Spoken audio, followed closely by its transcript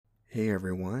Hey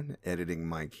everyone, editing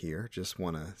Mike here. Just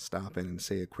want to stop in and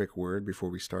say a quick word before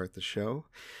we start the show.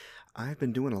 I've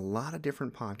been doing a lot of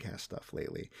different podcast stuff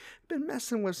lately. Been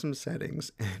messing with some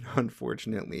settings, and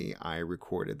unfortunately, I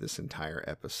recorded this entire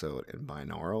episode in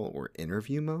binaural or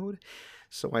interview mode,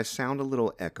 so I sound a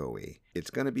little echoey.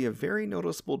 It's going to be a very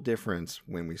noticeable difference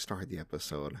when we start the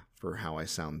episode for how I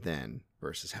sound then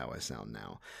versus how I sound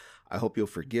now. I hope you'll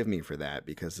forgive me for that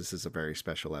because this is a very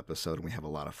special episode and we have a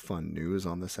lot of fun news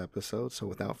on this episode. So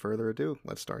without further ado,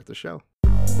 let's start the show.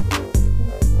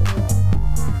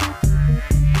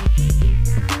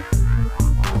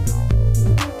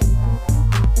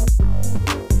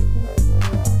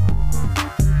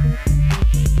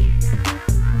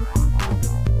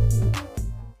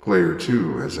 Player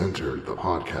 2 has entered the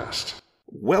podcast.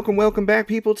 Welcome back,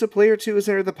 people, to Player 2 has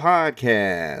entered the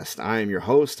podcast. I am your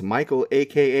host, Michael,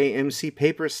 aka MC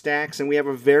Paper Stacks, and we have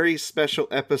a very special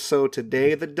episode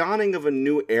today, the dawning of a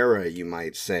new era, you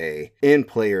might say, in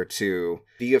Player 2,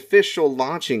 the official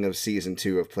launching of Season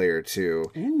 2 of Player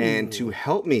 2, and to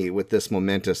help me with this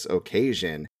momentous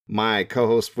occasion, my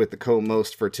co-host with the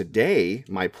co-most for today,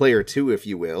 my Player 2, if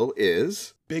you will,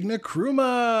 is... Big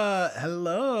Nkrumah!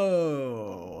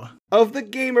 Hello! Of the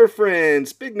Gamer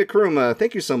Friends, Big Nkrumah,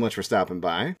 thank you so much for stopping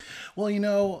by. Well, you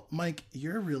know, Mike,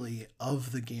 you're really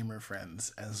of the Gamer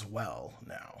Friends as well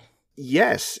now.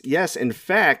 Yes. In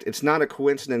fact, it's not a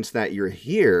coincidence that you're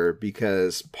here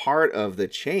because part of the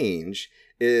change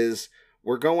is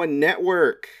we're going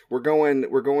network, we're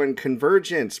going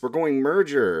convergence, we're going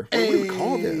merger. What do we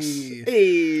call this?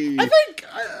 Hey. I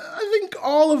think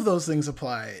all of those things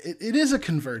apply. It is a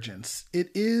convergence.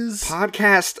 It is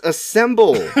podcast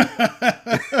assemble.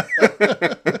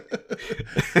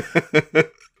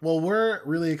 Well, we're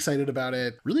really excited about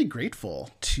it. Really grateful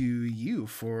to you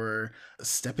for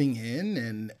stepping in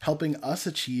and helping us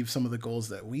achieve some of the goals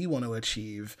that we want to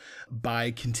achieve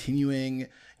by continuing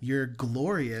your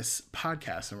glorious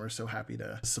podcast. And we're so happy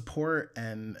to support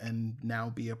and now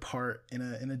be a part in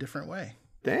a different way.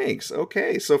 Thanks.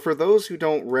 Okay, so for those who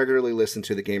don't regularly listen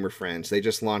to the Gamer Friends, they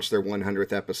just launched their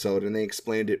 100th episode and they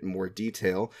explained it in more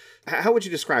detail. How would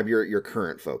you describe your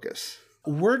current focus?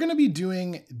 We're going to be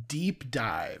doing deep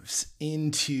dives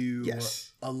into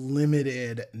a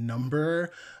limited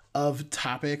number of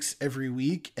topics every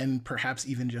week, and perhaps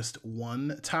even just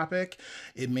one topic.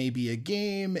 It may be a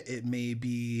game, it may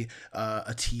be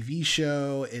a TV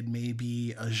show, it may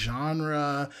be a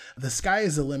genre. The sky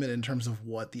is the limit in terms of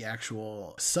what the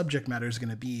actual subject matter is going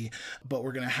to be, but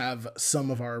we're going to have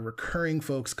some of our recurring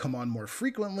folks come on more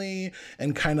frequently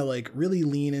and kind of like really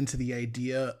lean into the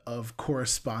idea of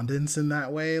correspondence in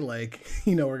that way. Like,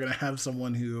 you know, we're going to have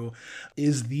someone who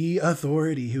is the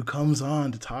authority who comes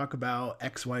on to talk about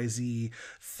XYZ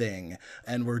thing,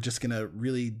 and we're just gonna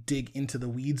really dig into the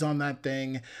weeds on that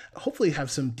thing, hopefully have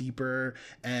some deeper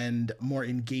and more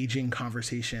engaging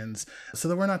conversations so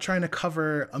that we're not trying to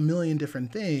cover a million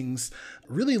different things,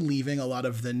 really leaving a lot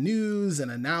of the news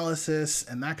and analysis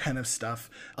and that kind of stuff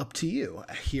up to you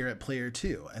here at Player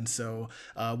 2. And so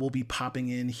we'll be popping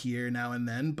in here now and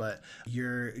then, but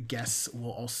your guests will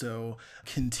also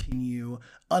continue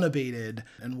unabated,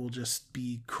 and we'll just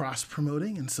be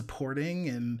cross-promoting and supporting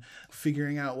and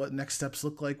figuring out what next steps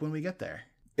look like when we get there.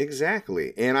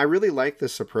 Exactly. And I really like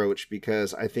this approach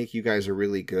because I think you guys are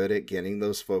really good at getting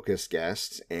those focused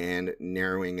guests and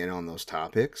narrowing in on those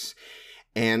topics.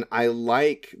 And I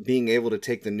like being able to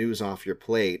take the news off your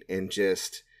plate and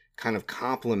just kind of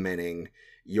complementing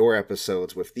your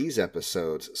episodes with these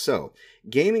episodes. So,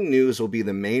 gaming news will be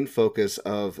the main focus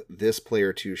of this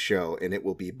Player 2 show, and it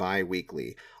will be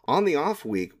bi-weekly. On the off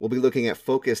week, we'll be looking at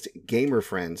focused Gamer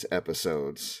Friends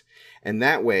episodes. And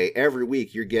that way, every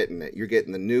week, you're getting it. You're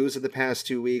getting the news of the past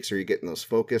 2 weeks, or you're getting those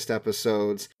focused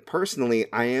episodes. Personally,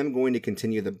 I am going to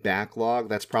continue the backlog.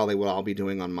 That's probably what I'll be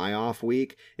doing on my off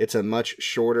week. It's a much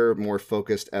shorter, more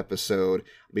focused episode.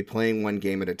 I'll be playing one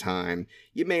game at a time.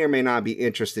 You may or may not be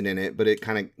interested in it, but it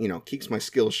kind of, keeps my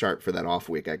skills sharp for that off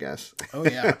week, I guess. Oh,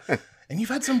 yeah. And you've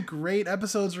had some great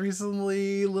episodes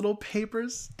recently. Little Paper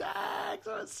Stacks.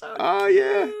 Oh, it's so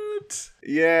cute.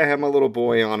 Yeah, I had my little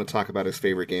boy on to talk about his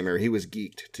favorite gamer. He was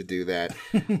geeked to do that.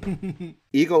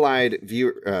 Eagle-eyed,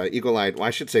 well,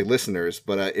 I should say listeners,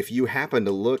 but if you happen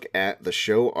to look at the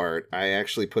show art, I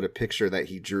actually put a picture that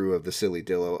he drew of the Silly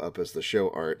Dillo up as the show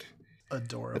art.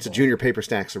 Adorable. That's a Junior Paper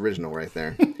Stacks original right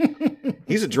there.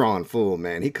 He's a drawing fool,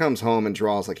 man. He comes home and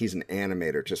draws like he's an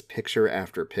animator, just picture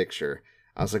after picture.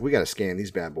 I was like, we got to scan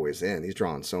these bad boys in. He's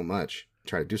drawing so much.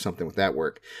 Try to do something with that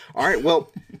work. All right,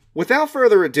 well, without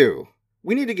further ado,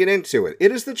 we need to get into it.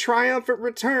 It is the triumphant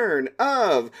return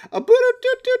of a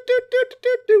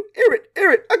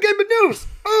Eric, a game of news.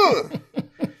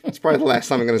 probably the last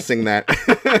time I'm going to sing that.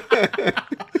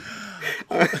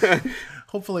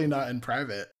 Hopefully not in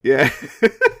private. Yeah.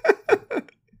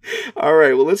 All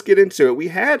right, well, let's get into it. We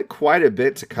had quite a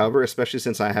bit to cover, especially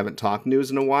since I haven't talked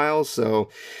news in a while. So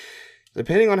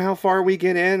depending on how far we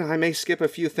get in, I may skip a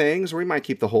few things, or we might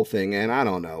keep the whole thing in. I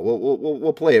don't know.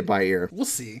 We'll play it by ear. We'll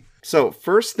see. So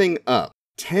first thing up,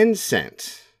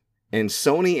 Tencent and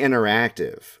Sony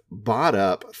Interactive bought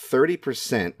up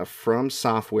 30% of From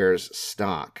Software's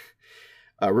stock,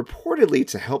 reportedly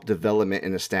to help development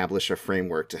and establish a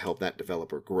framework to help that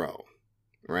developer grow,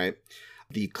 right?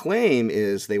 The claim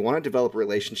is they want to develop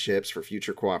relationships for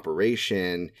future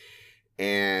cooperation,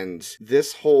 and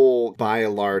this whole buy a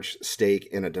large stake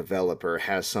in a developer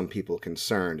has some people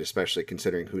concerned, especially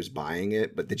considering who's buying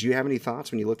it. But did you have any thoughts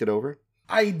when you looked it over?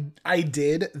 I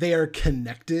did. They are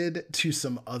connected to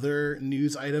some other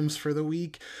news items for the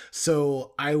week,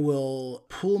 so I will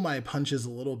pull my punches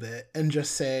a little bit and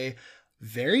just say,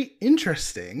 very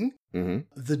interesting,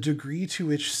 the degree to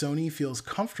which Sony feels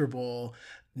comfortable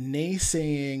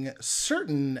naysaying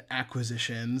certain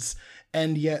acquisitions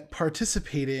and yet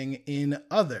participating in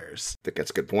others. I think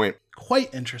that's a good point.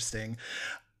 Quite interesting.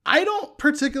 I don't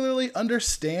particularly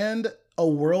understand a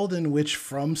world in which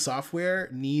From Software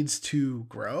needs to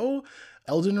grow.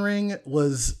 Elden Ring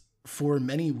was, for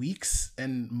many weeks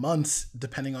and months,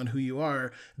 depending on who you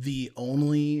are, the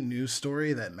only news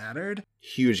story that mattered.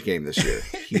 Huge game this year.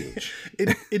 Huge.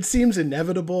 It seems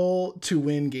inevitable to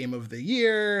win Game of the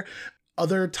Year.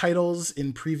 Other titles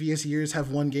in previous years have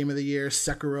won Game of the Year.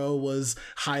 Sekiro was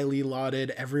highly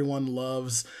lauded. Everyone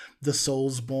loves the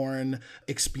Soulsborne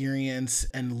experience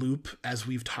and loop, as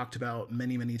we've talked about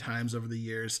many, many times over the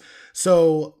years.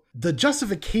 So the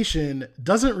justification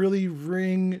doesn't really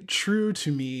ring true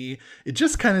to me. It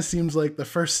just kind of seems like the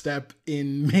first step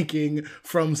in making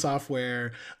From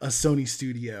Software a Sony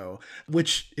studio,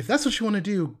 which, if that's what you want to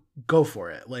do, go for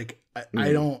it. Like,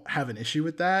 I don't have an issue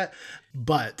with that,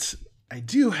 but I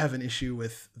do have an issue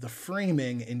with the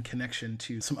framing in connection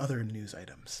to some other news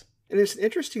items. And it's an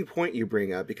interesting point you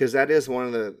bring up, because that is one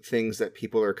of the things that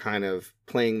people are kind of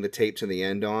playing the tape to the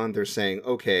end on. They're saying,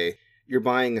 okay, you're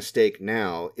buying a stake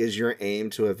now. Is your aim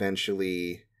to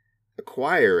eventually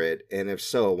acquire it? And if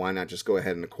so, why not just go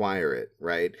ahead and acquire it,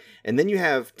 right? And then you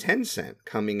have Tencent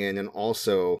coming in and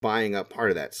also buying up part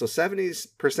of that. So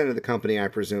 70% of the company, I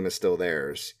presume, is still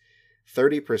theirs.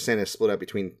 30% is split up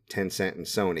between Tencent and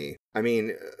Sony. I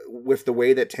mean, with the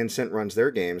way that Tencent runs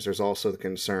their games, there's also the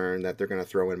concern that they're going to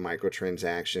throw in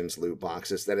microtransactions, loot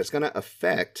boxes, that it's going to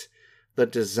affect the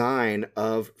design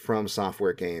of From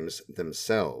Software games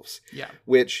themselves. Yeah.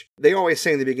 Which they always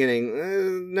say in the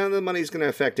beginning, none of the money's going to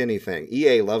affect anything.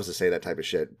 EA loves to say that type of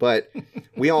shit. But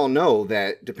we all know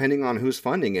that depending on who's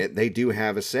funding it, they do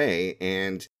have a say.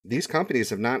 And these companies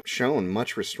have not shown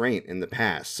much restraint in the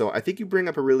past. So I think you bring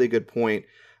up a really good point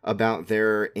about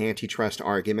their antitrust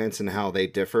arguments and how they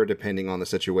differ depending on the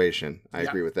situation. I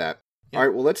agree with that. All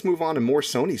right, well, let's move on to more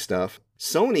Sony stuff.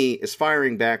 Sony is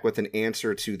firing back with an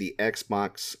answer to the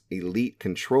Xbox Elite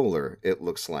controller, it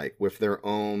looks like, with their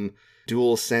own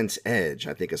DualSense Edge,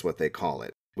 I think is what they call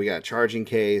it. We got a charging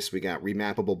case, we got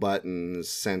remappable buttons,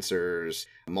 sensors,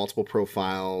 multiple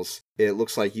profiles. It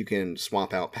looks like you can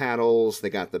swap out paddles. They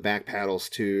got the back paddles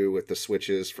too, with the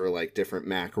switches for like different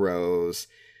macros,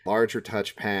 larger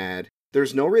touchpad.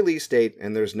 There's no release date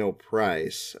and there's no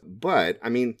price, but I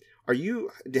mean,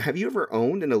 have you ever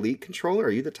owned an Elite controller? Are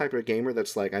you the type of gamer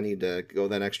that's like, I need to go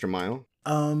that extra mile?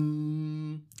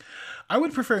 I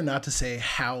would prefer not to say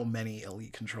how many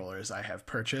Elite controllers I have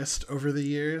purchased over the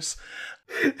years.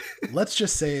 Let's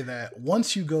just say that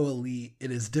once you go Elite, it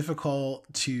is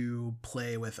difficult to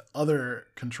play with other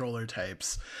controller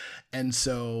types. And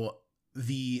so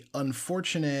the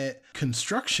unfortunate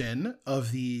construction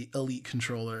of the Elite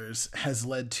controllers has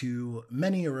led to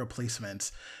many a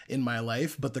replacement in my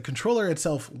life, but the controller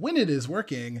itself, when it is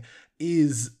working,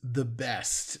 is the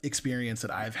best experience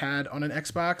that I've had on an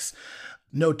Xbox.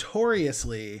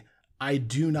 Notoriously, I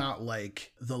do not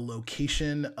like the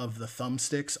location of the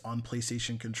thumbsticks on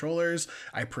PlayStation controllers.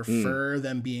 I prefer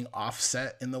them being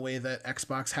offset in the way that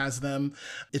Xbox has them.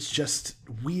 It's just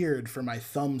weird for my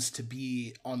thumbs to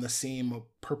be on the same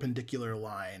perpendicular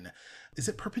line. Is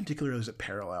it perpendicular or is it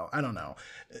parallel? I don't know.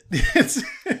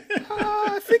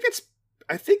 I think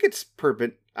it's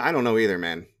perpendicular. I don't know either,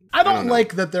 man. I don't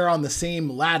like that they're on the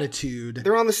same latitude.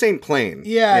 They're on the same plane.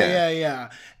 Yeah.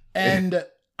 And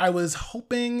I was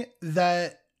hoping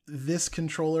that this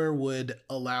controller would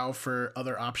allow for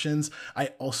other options. I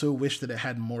also wish that it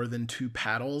had more than two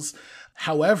paddles.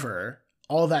 However,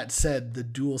 All that said, the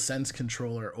DualSense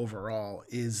controller overall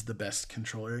is the best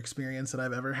controller experience that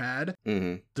I've ever had.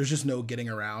 Mm-hmm. There's just no getting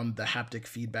around the haptic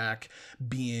feedback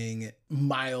being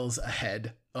miles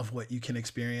ahead of what you can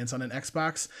experience on an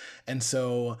Xbox. And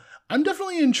so I'm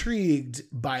definitely intrigued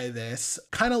by this,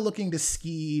 kind of looking to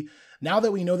ski. Now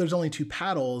that we know there's only 2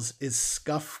 paddles, is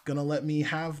Scuff gonna let me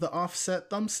have the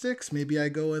offset thumbsticks? Maybe I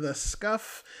go with a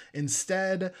Scuff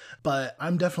instead, but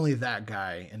I'm definitely that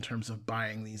guy in terms of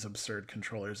buying these absurd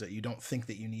controllers that you don't think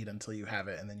that you need until you have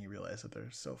it, and then you realize that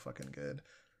they're so fucking good.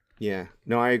 Yeah.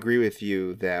 No, I agree with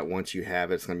you that once you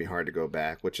have it, it's going to be hard to go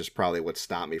back, which is probably what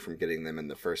stopped me from getting them in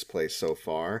the first place so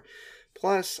far.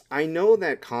 Plus, I know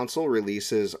that console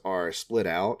releases are split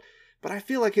out, but I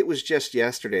feel like it was just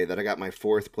yesterday that I got my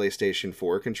 4th PlayStation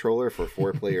 4 controller for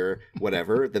 4-player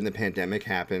whatever. Then the pandemic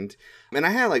happened. And I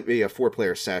had like maybe a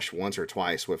 4-player sesh once or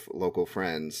twice with local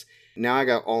friends. Now I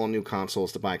got all new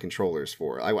consoles to buy controllers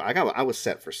for. I was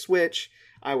set for Switch.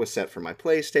 I was set for my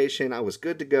PlayStation. I was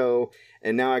good to go.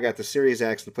 And now I got the Series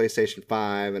X and the PlayStation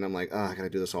 5. And I'm like, I got to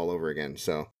do this all over again.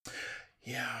 So,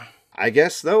 yeah. I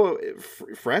guess, though,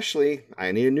 freshly,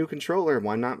 I need a new controller.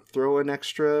 Why not throw an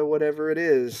extra whatever it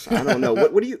is? I don't know.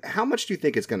 How much do you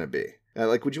think it's going to be?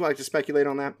 Would you like to speculate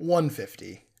on that?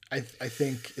 $150. I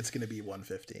think it's going to be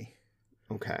 $150.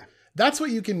 Okay. That's what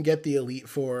you can get the Elite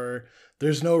for.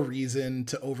 There's no reason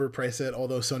to overprice it,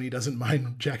 although Sony doesn't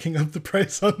mind jacking up the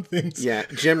price on things. Yeah,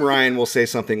 Jim Ryan will say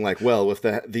something like, well, with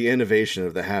the innovation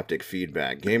of the haptic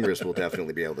feedback, gamers will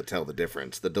definitely be able to tell the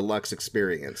difference. The deluxe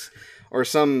experience. Or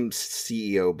some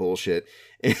CEO bullshit.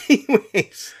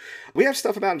 Anyways, we have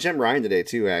stuff about Jim Ryan today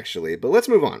too, actually. But let's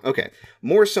move on. Okay,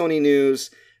 more Sony news.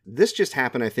 This just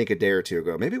happened, I think, a day or two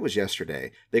ago. Maybe it was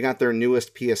yesterday. They got their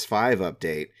newest PS5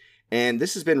 update. And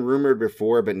this has been rumored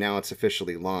before, but now it's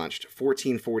officially launched.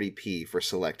 1440p for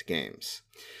select games.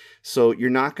 So you're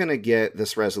not going to get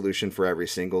this resolution for every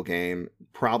single game.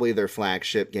 Probably their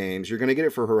flagship games. You're going to get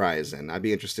it for Horizon. I'd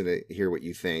be interested to hear what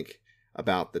you think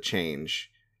about the change.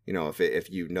 You know, if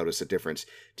you notice a difference.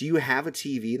 Do you have a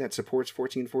TV that supports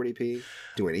 1440p?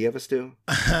 Do any of us do?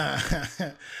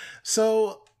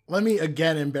 So let me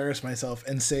again embarrass myself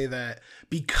and say that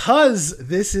because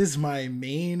this is my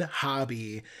main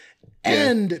hobby,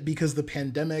 and because the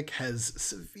pandemic has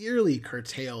severely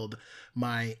curtailed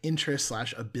my interest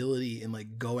 / ability in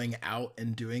like going out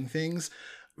and doing things,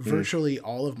 virtually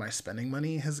all of my spending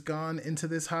money has gone into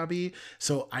this hobby.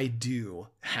 So I do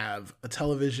have a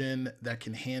television that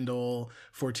can handle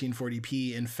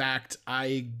 1440p. In fact,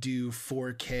 I do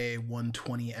 4K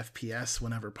 120 FPS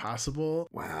whenever possible.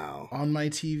 Wow. On my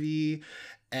TV.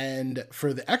 And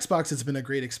for the Xbox, it's been a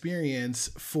great experience.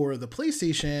 For the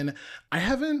PlayStation, I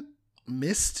haven't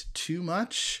missed too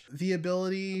much the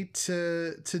ability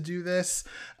to do this,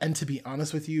 and to be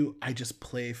honest with you, I just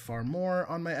play far more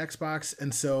on my Xbox,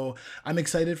 and so I'm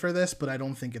excited for this, but I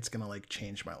don't think it's gonna like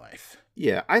change my life.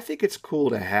 Yeah, I think it's cool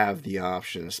to have the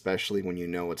option, especially when you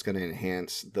know it's going to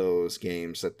enhance those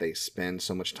games that they spend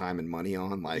so much time and money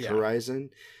on, like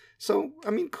Horizon. So, I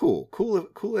mean, cool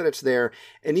that it's there,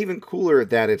 and even cooler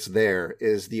that it's there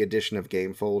is the addition of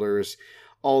game folders.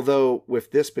 Although with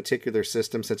this particular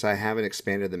system, since I haven't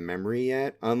expanded the memory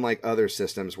yet, unlike other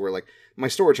systems where like my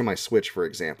storage on my Switch, for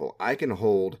example, I can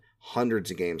hold hundreds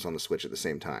of games on the Switch at the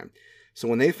same time. So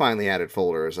when they finally added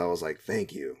folders, I was like,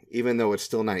 thank you, even though it's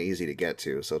still not easy to get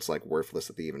to. So it's like worthless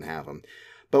that they even have them.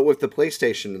 But with the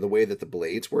PlayStation, the way that the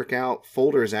blades work out,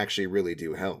 folders actually really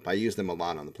do help. I use them a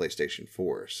lot on the PlayStation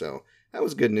 4. So that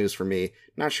was good news for me.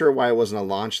 Not sure why it wasn't a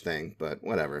launch thing, but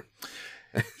whatever.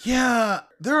 Yeah,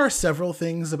 there are several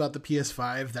things about the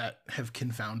PS5 that have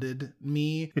confounded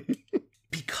me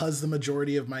because the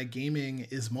majority of my gaming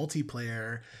is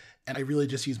multiplayer, and I really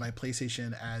just use my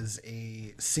PlayStation as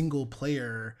a single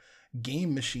player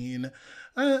game machine.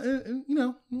 You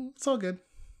know, it's all good.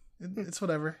 It's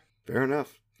whatever. Fair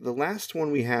enough. The last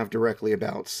one we have directly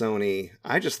about Sony,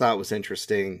 I just thought was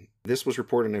interesting. This was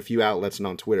reported in a few outlets and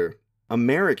on Twitter.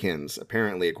 Americans,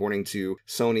 apparently, according to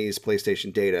Sony's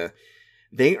PlayStation data,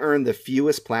 they earn the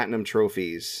fewest platinum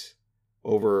trophies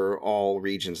over all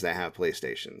regions that have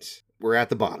PlayStations. We're at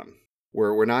the bottom.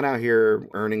 We're not out here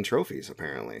earning trophies,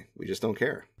 apparently. We just don't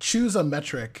care. Choose a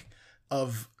metric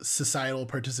of societal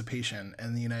participation,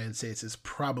 and the United States is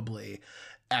probably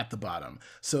at the bottom.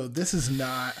 So this is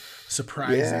not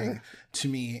surprising to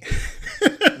me.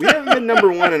 We haven't been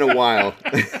number one in a while.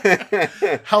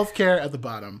 Healthcare at the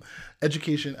bottom.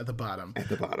 Education at the bottom. At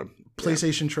the bottom.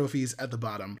 PlayStation trophies at the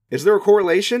bottom. Is there a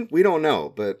correlation? We don't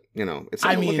know, but, you know, it's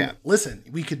something to look at. Listen,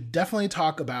 we could definitely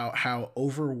talk about how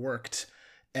overworked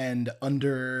and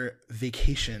under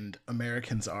vacationed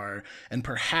Americans are. And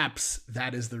perhaps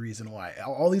that is the reason why.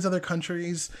 All these other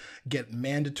countries get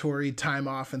mandatory time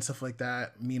off and stuff like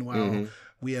that. Meanwhile,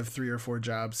 we have 3 or 4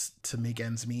 jobs to make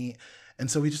ends meet. And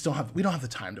so we don't have the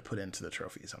time to put into the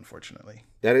trophies, unfortunately.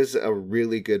 That is a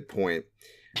really good point.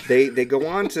 They go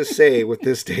on to say with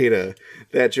this data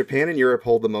that Japan and Europe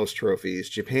hold the most trophies.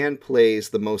 Japan plays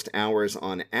the most hours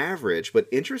on average, but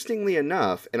interestingly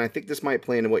enough, and I think this might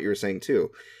play into what you were saying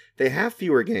too, they have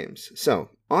fewer games. So,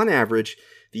 on average,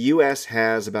 the US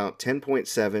has about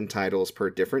 10.7 titles per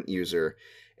different user,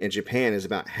 and Japan is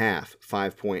about half,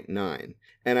 5.9.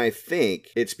 And I think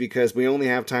it's because we only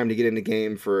have time to get into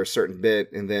game for a certain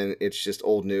bit, and then it's just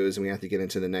old news, and we have to get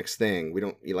into the next thing. We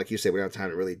don't, like you said, we don't have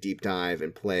time to really deep dive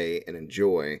and play and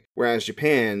enjoy. Whereas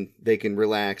Japan, they can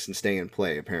relax and stay and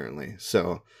play, apparently.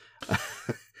 So,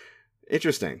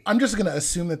 interesting. I'm just going to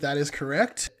assume that that is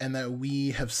correct, and that we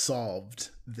have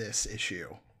solved this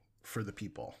issue for the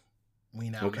people. We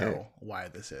now know why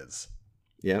this is.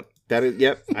 Yep. That is,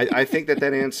 yep. I think that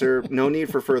answer, no need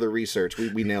for further research.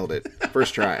 We nailed it.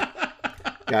 First try.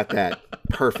 Got that.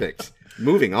 Perfect.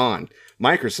 Moving on.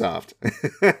 Microsoft.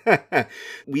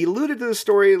 We alluded to the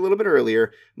story a little bit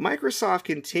earlier. Microsoft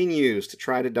continues to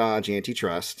try to dodge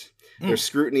antitrust. There's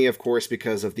scrutiny, of course,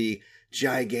 because of the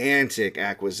gigantic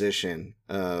acquisition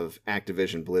of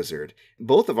Activision Blizzard.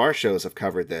 Both of our shows have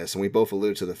covered this, and we both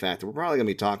alluded to the fact that we're probably going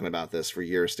to be talking about this for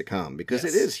years to come, because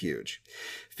it is huge.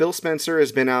 Phil Spencer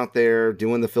has been out there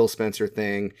doing the Phil Spencer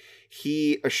thing.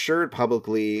 He assured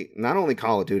publicly not only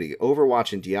Call of Duty,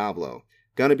 Overwatch and Diablo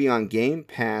going to be on Game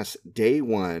Pass day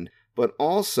one, but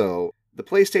also the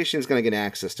PlayStation is going to get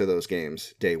access to those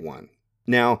games day one.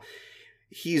 Now,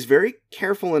 he's very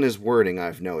careful in his wording,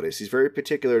 I've noticed. He's very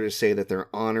particular to say that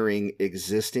they're honoring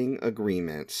existing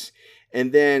agreements.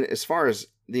 And then, as far as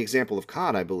the example of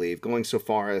COD, I believe, going so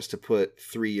far as to put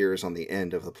 3 years on the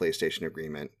end of the PlayStation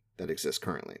agreement that exists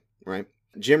currently, right?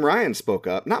 Jim Ryan spoke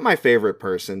up, not my favorite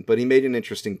person, but he made an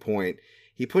interesting point.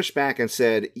 He pushed back and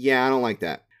said, yeah, I don't like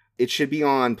that. It should be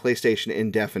on PlayStation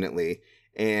indefinitely,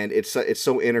 and it's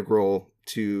so integral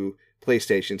to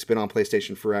PlayStation. It's been on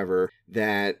PlayStation forever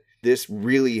that this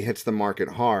really hits the market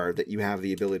hard, that you have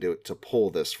the ability to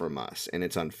pull this from us, and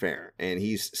it's unfair. And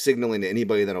he's signaling to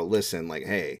anybody that'll listen, like,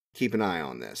 hey, keep an eye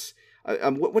on this.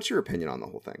 What's your opinion on the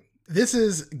whole thing? This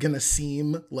is going to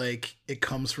seem like it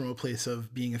comes from a place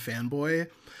of being a fanboy.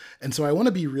 And so I want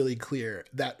to be really clear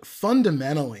that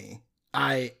fundamentally,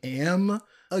 I am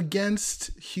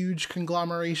against huge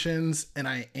conglomerations, and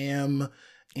I am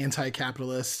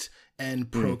anti-capitalist and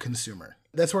pro-consumer.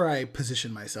 That's where I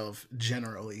position myself,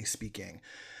 generally speaking.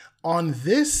 On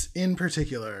this in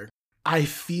particular, I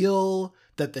feel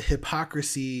that the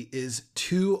hypocrisy is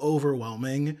too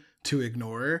overwhelming to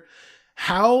ignore.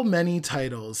 How many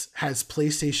titles has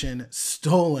PlayStation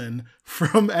stolen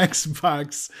from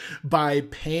Xbox by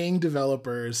paying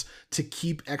developers to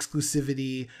keep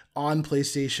exclusivity on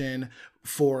PlayStation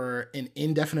for an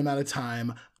indefinite amount of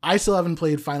time? I still haven't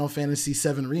played Final Fantasy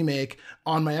VII Remake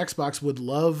on my Xbox, would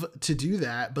love to do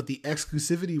that, but the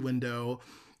exclusivity window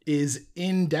is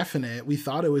indefinite. We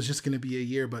thought it was just going to be a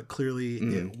year, but clearly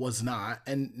it was not.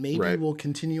 And maybe will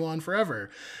continue on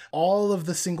forever. All of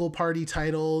the single party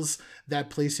titles that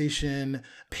PlayStation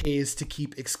pays to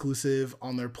keep exclusive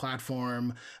on their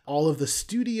platform, all of the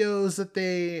studios that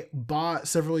they bought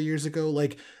several years ago,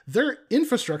 like their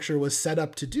infrastructure was set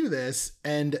up to do this.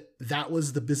 And that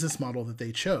was the business model that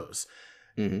they chose.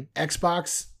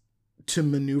 Xbox, to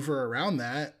maneuver around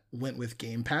that, went with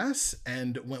Game Pass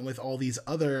and went with all these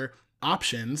other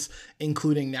options,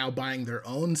 including now buying their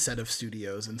own set of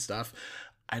studios and stuff.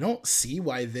 I don't see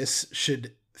why this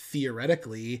should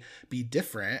theoretically be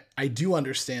different. I do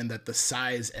understand that the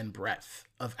size and breadth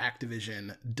of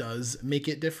Activision does make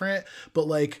it different, but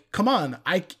like, come on,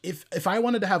 if I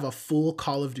wanted to have a full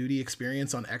Call of Duty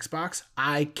experience on Xbox,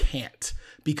 I can't,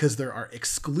 because there are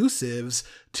exclusives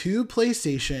to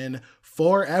PlayStation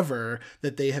forever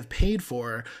that they have paid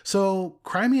for. So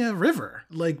cry me a river,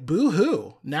 like,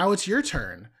 boo-hoo, now it's your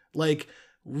turn. Like,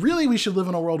 really, we should live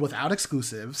in a world without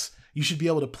exclusives. You should be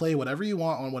able to play whatever you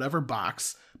want on whatever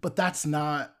box, but that's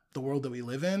not the world that we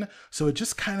live in. So it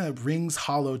just kind of rings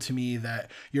hollow to me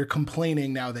that you're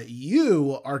complaining now that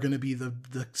you are going to be the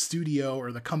studio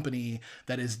or the company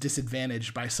that is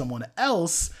disadvantaged by someone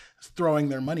else throwing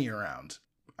their money around.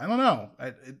 I don't know.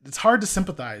 It's hard to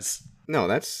sympathize. No,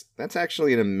 that's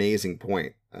actually an amazing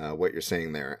point, what you're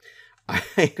saying there.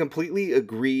 I completely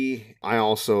agree. I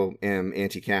also am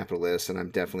anti-capitalist, and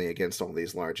I'm definitely against all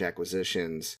these large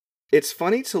acquisitions. It's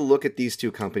funny to look at these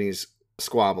two companies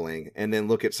squabbling and then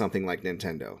look at something like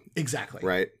Nintendo. Exactly.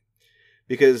 Right?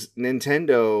 Because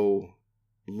Nintendo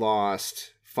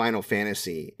lost Final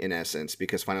Fantasy, in essence,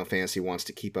 because Final Fantasy wants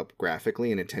to keep up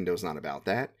graphically, and Nintendo's not about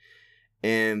that.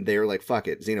 And they're like, fuck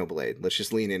it, Xenoblade, let's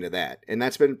just lean into that. And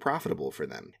that's been profitable for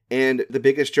them. And the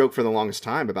biggest joke for the longest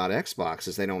time about Xbox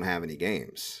is they don't have any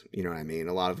games. You know what I mean?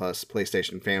 A lot of us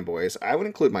PlayStation fanboys, I would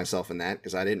include myself in that,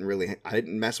 because I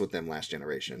didn't mess with them last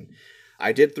generation.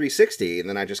 I did 360, and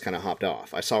then I just kind of hopped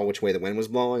off. I saw which way the wind was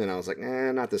blowing, and I was like,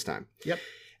 not this time. Yep.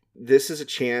 This is a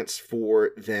chance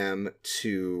for them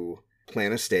to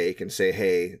plant a stake and say,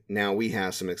 hey, now we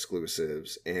have some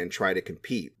exclusives, and try to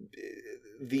compete.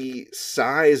 The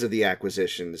size of the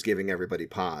acquisition is giving everybody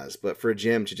pause, but for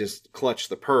Jim to just clutch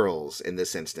the pearls in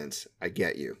this instance, I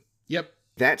get you. Yep.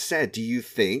 That said, do you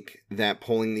think that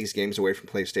pulling these games away from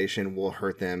PlayStation will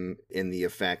hurt them in the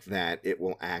effect that it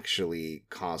will actually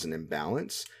cause an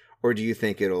imbalance? Or do you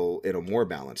think it'll more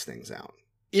balance things out?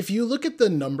 If you look at the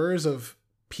numbers of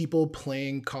people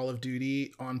playing Call of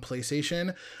Duty on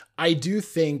PlayStation, I do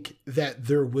think that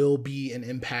there will be an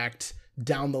impact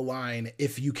down the line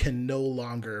if you can no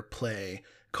longer play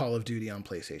Call of Duty on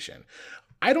PlayStation.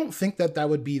 I don't think that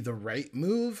would be the right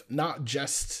move, not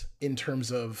just in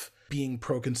terms of being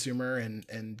pro-consumer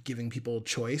and giving people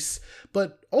choice,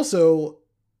 but also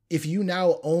if you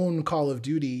now own Call of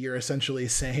Duty, you're essentially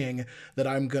saying that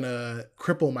I'm going to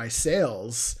cripple my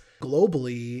sales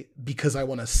globally because I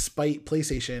want to spite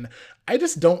PlayStation. I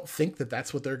just don't think that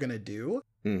that's what they're going to do.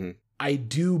 Mm-hmm. I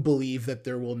do believe that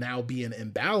there will now be an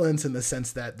imbalance in the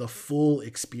sense that the full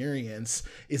experience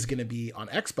is going to be on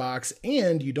Xbox,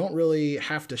 and you don't really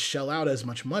have to shell out as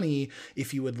much money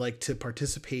if you would like to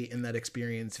participate in that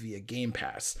experience via Game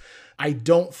Pass. I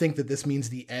don't think that this means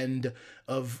the end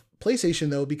of PlayStation,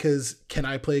 though, because can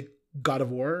I play God of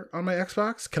War on my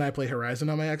Xbox? Can I play Horizon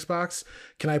on my Xbox?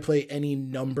 Can I play any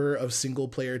number of single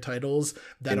player titles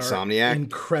that Insomniac? Are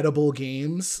incredible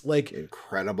games? Like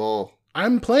incredible.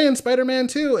 I'm playing Spider-Man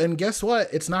 2, and guess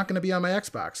what? It's not going to be on my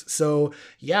Xbox. So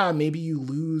yeah, maybe you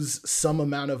lose some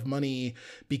amount of money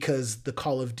because the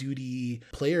Call of Duty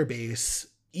player base,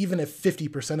 even if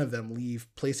 50% of them leave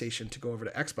PlayStation to go over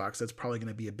to Xbox, that's probably going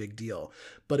to be a big deal.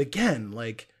 But again,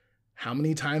 like, how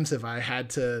many times have I had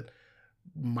to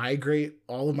migrate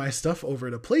all of my stuff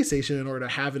over to PlayStation in order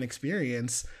to have an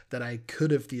experience that I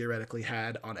could have theoretically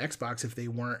had on Xbox if they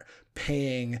weren't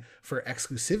paying for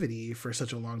exclusivity for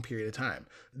such a long period of time.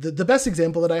 The best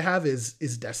example that I have is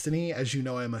Destiny. As you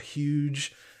know, I'm a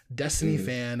huge Destiny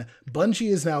fan.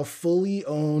 Bungie is now fully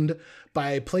owned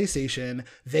by PlayStation.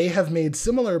 They have made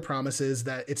similar promises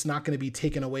that it's not going to be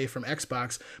taken away from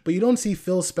Xbox, but you don't see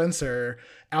Phil Spencer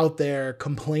out there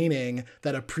complaining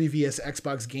that a previous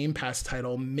Xbox Game Pass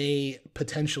title may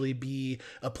potentially be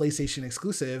a PlayStation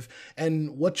exclusive.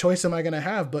 And what choice am I going to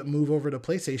have but move over to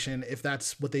PlayStation if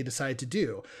that's what they decide to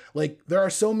do? Like, there are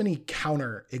so many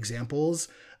counter examples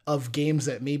of games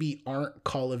that maybe aren't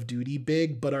Call of Duty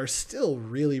big, but are still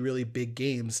really, really big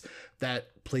games that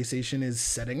PlayStation is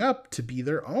setting up to be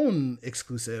their own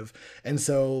exclusive. And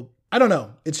so, I don't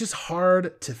know. It's just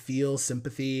hard to feel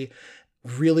sympathy.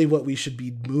 Really, what we should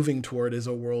be moving toward is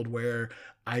a world where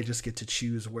I just get to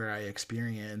choose where I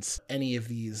experience any of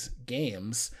these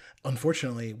games.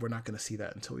 Unfortunately, we're not going to see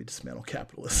that until we dismantle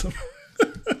capitalism.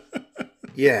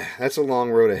 Yeah, that's a long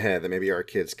road ahead that maybe our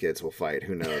kids' will fight.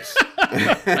 Who knows?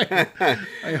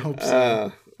 I hope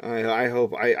so. I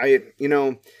hope.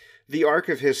 The arc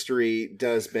of history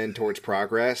does bend towards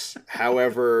progress.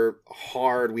 However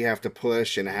hard we have to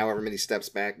push and however many steps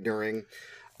back during.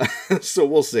 So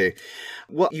we'll see.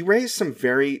 Well, you raised some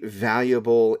very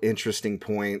valuable, interesting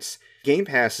points. Game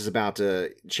Pass is about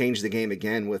to change the game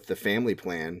again with the family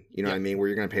plan. You know what I mean? Where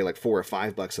you're going to pay like $4 or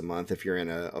 $5 a month if you're in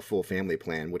a full family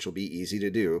plan, which will be easy to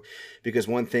do. Because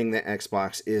one thing that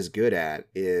Xbox is good at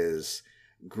is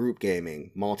group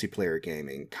gaming, multiplayer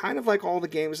gaming, kind of like all the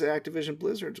games that Activision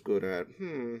Blizzard's good at.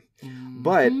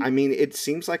 But, I mean, it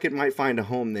seems like it might find a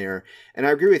home there. And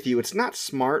I agree with you. It's not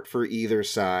smart for either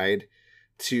side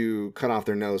to cut off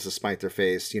their nose to spite their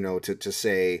face, to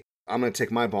say, I'm going to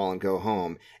take my ball and go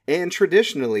home. And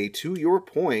traditionally, to your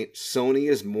point, Sony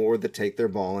is more the take their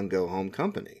ball and go home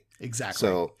company.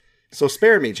 Exactly. So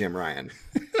spare me, Jim Ryan.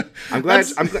 I'm glad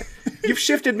you've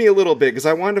shifted me a little bit because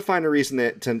I wanted to find a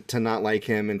reason to not like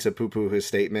him and to poo-poo his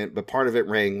statement, but part of it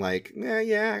rang like,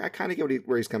 I kind of get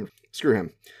where he's coming from. Screw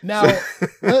him. Now,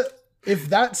 if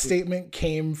that statement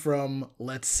came from,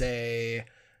 let's say,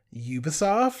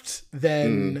 Ubisoft,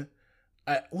 then...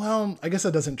 I guess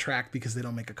that doesn't track because they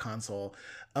don't make a console.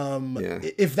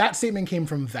 If that statement came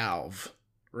from Valve,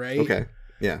 right? Okay.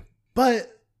 Yeah.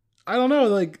 But I don't know,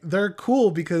 like they're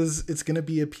cool because it's going to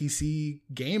be a PC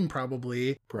game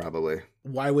probably. Probably.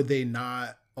 Why would they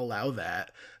not allow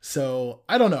that? So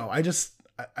I don't know.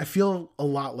 I feel a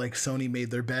lot like Sony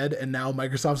made their bed and now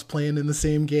Microsoft's playing in the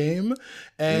same game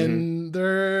and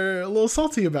they're a little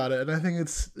salty about it. And I think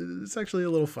it's actually a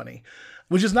little funny,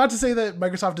 which is not to say that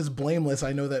Microsoft is blameless.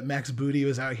 I know that Max Booty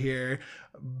was out here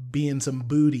being some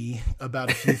booty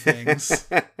about a few things.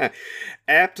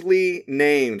 Aptly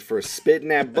named for spitting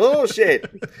that bullshit.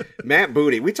 Matt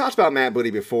Booty. We talked about Matt Booty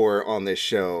before on this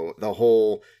show. The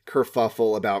whole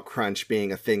kerfuffle about crunch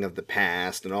being a thing of the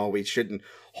past and all, we shouldn't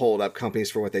hold up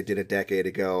companies for what they did a decade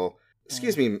ago.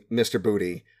 Excuse me, Mr.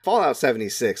 Booty. Fallout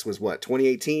 76 was what,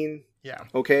 2018? Yeah.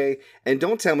 Okay? And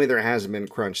don't tell me there hasn't been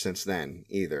crunch since then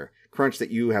either. Crunch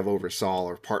that you have oversaw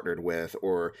or partnered with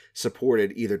or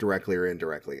supported either directly or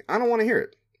indirectly. I don't want to hear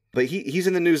it. But he's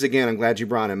in the news again. I'm glad you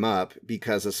brought him up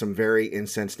because of some very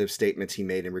insensitive statements he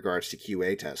made in regards to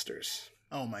QA testers.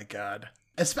 Oh my God.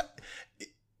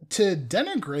 To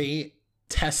denigrate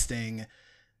testing,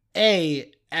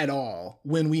 at all,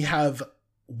 when we have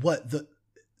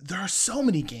there are so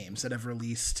many games that have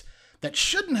released that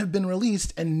shouldn't have been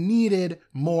released and needed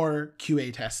more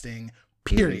QA testing,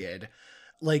 period.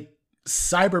 Like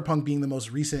Cyberpunk being the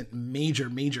most recent major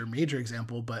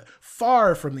example, but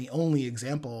far from the only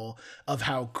example of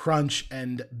how crunch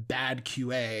and bad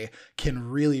QA can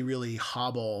really, really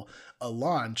hobble a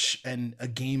launch and a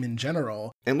game in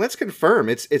general. And let's confirm,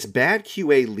 it's bad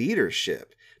QA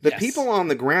leadership. The Yes. people on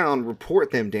the ground report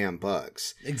them damn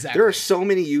bugs. Exactly. There are so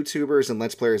many YouTubers and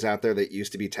Let's Players out there that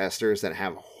used to be testers that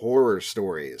have horror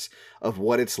stories of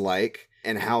what it's like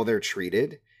and how they're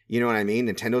treated. You know what I mean?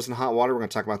 Nintendo's in hot water. We're going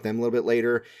to talk about them a little bit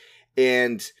later.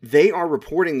 And they are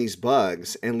reporting these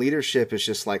bugs, and leadership is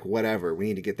just like, whatever. We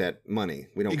need to get that money.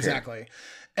 We don't care. Exactly.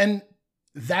 And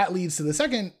that leads to the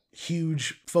second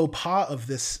huge faux pas of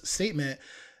this statement.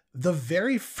 The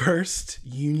very first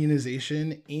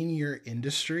unionization in your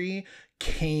industry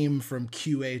came from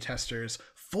QA testers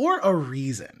for a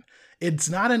reason. It's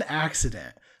not an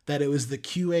accident that it was the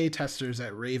QA testers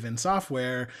at Raven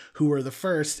Software who were the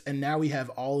first, and now we have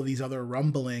all of these other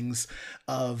rumblings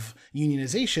of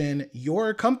unionization.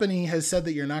 Your company has said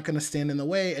that you're not going to stand in the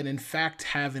way and in fact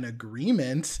have an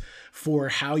agreement for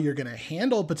how you're going to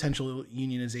handle potential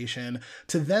unionization.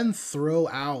 To then throw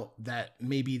out that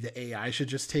maybe the AI should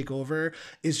just take over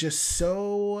is just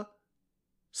so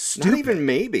stupid.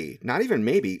 Not even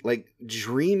maybe, like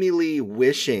dreamily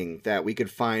wishing that we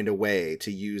could find a way to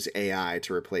use AI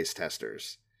to replace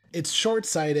testers. It's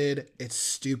short-sighted, it's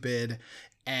stupid,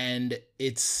 and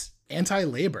it's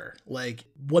anti-labor. Like,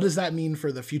 what does that mean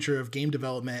for the future of game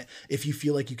development if you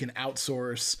feel like you can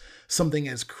outsource something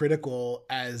as critical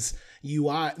as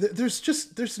UI?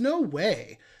 There's no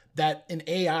way that an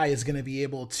AI is going to be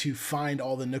able to find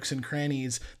all the nooks and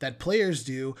crannies that players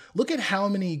do. Look at how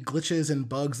many glitches and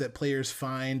bugs that players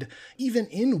find, even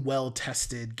in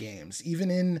well-tested games, even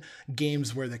in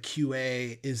games where the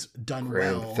QA is done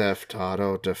well. Grand Theft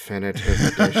Auto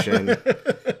Definitive Edition.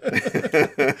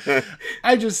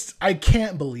 I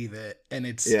can't believe it. And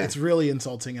it's really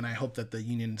insulting. And I hope that the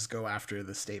unions go after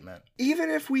the statement. Even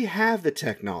if we have the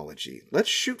technology, let's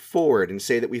shoot forward and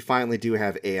say that we finally do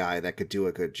have AI that could do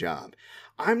a good job.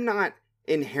 I'm not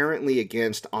inherently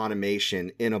against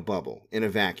automation in a bubble, in a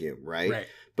vacuum, right?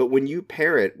 But when you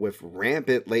pair it with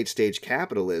rampant late-stage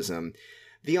capitalism,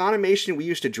 the automation we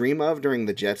used to dream of during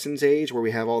the Jetsons age, where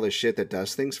we have all this shit that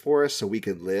does things for us so we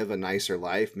could live a nicer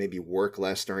life, maybe work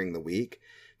less during the week,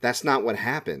 that's not what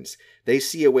happens. They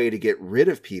see a way to get rid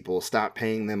of people, stop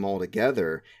paying them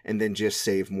altogether, and then just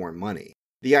save more money.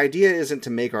 The idea isn't to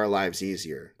make our lives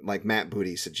easier, like Matt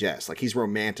Booty suggests, like he's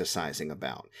romanticizing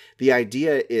about. The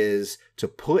idea is to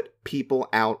put people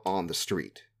out on the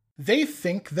street. They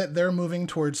think that they're moving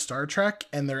towards Star Trek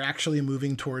and they're actually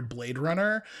moving toward Blade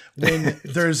Runner when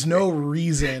there's no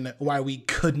reason why we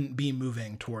couldn't be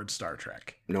moving towards Star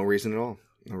Trek. No reason at all.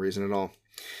 No reason at all.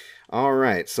 All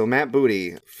right, so Matt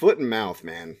Booty, foot and mouth,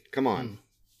 man. Come on.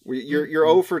 You're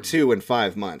 0 for 2 in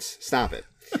 5 months. Stop it.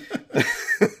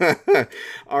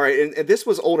 All right, and this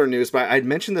was older news, but I'd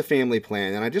mentioned the family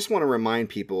plan, and I just want to remind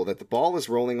people that the ball is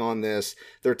rolling on this.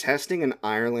 They're testing in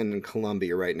Ireland and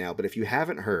Colombia right now, but if you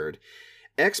haven't heard,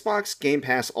 Xbox Game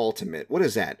Pass Ultimate, what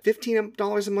is that?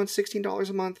 $15 a month, $16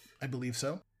 a month? I believe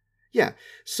so. Yeah,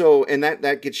 so, and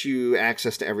that gets you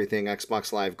access to everything,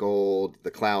 Xbox Live Gold,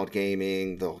 the cloud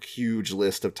gaming, the huge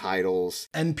list of titles.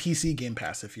 And PC Game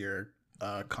Pass if you're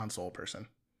a console person.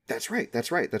 That's right.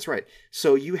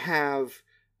 So you have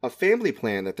a family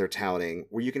plan that they're touting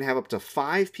where you can have up to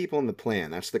 5 people in the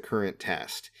plan. That's the current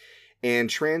test. And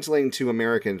translating to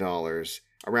American dollars,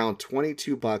 around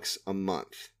 $22 a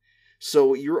month.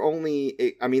 So you're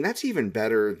only, I mean, that's even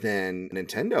better than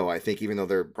Nintendo, I think, even though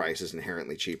their price is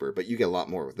inherently cheaper, but you get a lot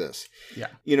more with this. Yeah.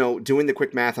 You know, doing the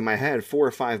quick math in my head, $4 or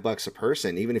 $5 a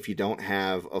person, even if you don't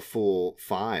have a full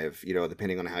 5, you know,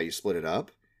 depending on how you split it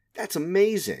up, that's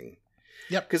amazing.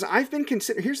 Yep. Because I've been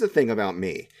considering, here's the thing about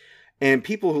me, and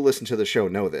people who listen to the show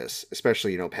know this,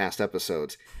 especially, you know, past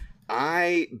episodes.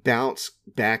 I bounce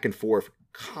back and forth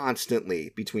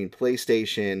constantly between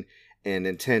PlayStation and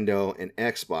Nintendo and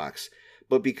Xbox.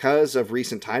 But because of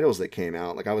recent titles that came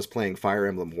out, like I was playing Fire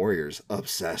Emblem Warriors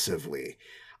obsessively,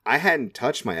 I hadn't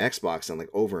touched my Xbox in like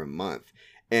over a month.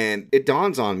 And it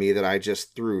dawns on me that I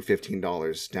just threw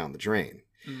 $15 down the drain.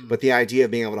 But the idea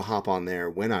of being able to hop on there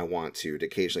when I want to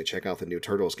occasionally check out the new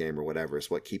Turtles game or whatever is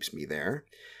what keeps me there.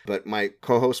 But my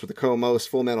co-host with the co-most,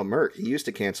 Full Metal Merc, he used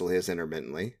to cancel his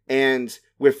intermittently. And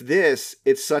with this,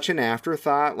 it's such an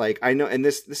afterthought. Like, I know, and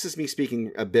this is me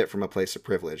speaking a bit from a place of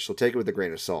privilege, so take it with a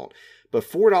grain of salt. But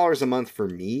 $4 a month for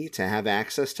me to have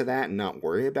access to that and not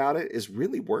worry about it is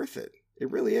really worth it. It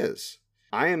really is.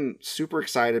 I am super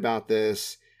excited about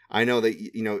this. I know that,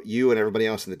 you know, you and everybody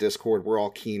else in the Discord, we're all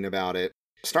keen about it.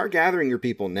 Start gathering your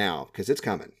people now, because it's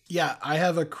coming. Yeah, I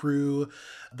have a crew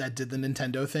that did the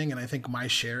Nintendo thing, and I think my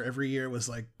share every year was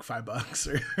like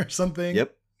 $5 or something.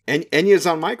 Yep. And Enya's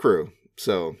on my crew,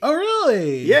 so. Oh,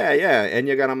 really? Yeah.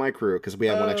 Enya got on my crew, because we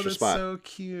have one extra spot. So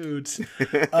cute.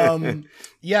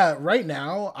 Yeah, right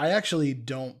now, I actually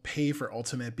don't pay for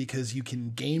Ultimate because you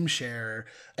can game share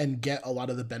and get a lot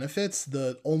of the benefits.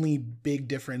 The only big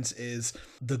difference is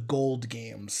the gold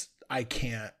games I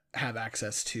can't have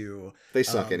access to. They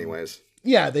suck anyways.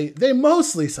 Yeah, they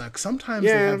mostly suck. Sometimes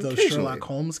they have those occasionally. Sherlock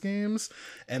Holmes games,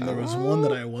 and there was one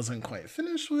that I wasn't quite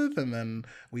finished with, and then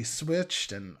we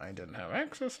switched, and I didn't have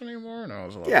access anymore, and I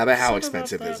was a little but how upset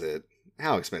expensive about is that. it?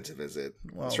 How expensive is it?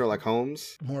 Well, Sherlock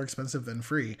Holmes? More expensive than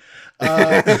free.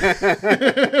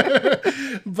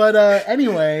 But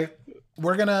anyway,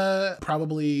 we're going to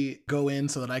probably go in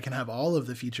so that I can have all of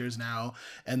the features now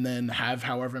and then have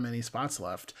however many spots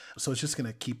left. So it's just going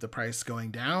to keep the price going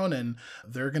down, and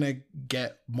they're going to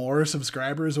get more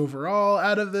subscribers overall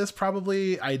out of this.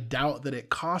 Probably. I doubt that it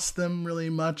costs them really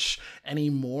much any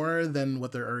more than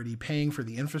what they're already paying for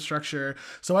the infrastructure.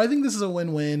 So I think this is a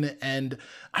win-win. And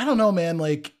I don't know, man,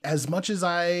 like as much as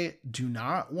I do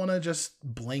not want to just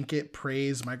blanket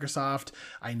praise Microsoft,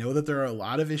 I know that there are a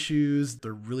lot of issues.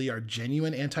 There really are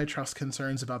genuine antitrust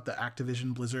concerns about the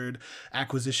Activision Blizzard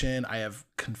acquisition. I have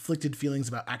conflicted feelings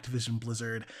about Activision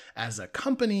Blizzard as a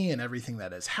company and everything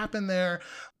that has happened there.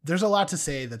 There's a lot to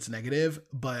say that's negative,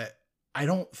 but I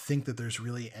don't think that there's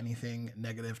really anything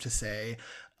negative to say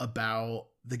about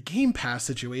the Game Pass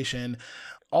situation.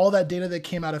 All that data that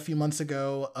came out a few months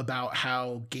ago about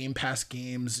how Game Pass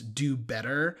games do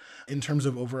better in terms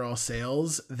of overall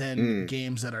sales than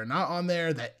games that are not on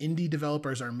there, that indie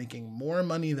developers are making more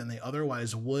money than they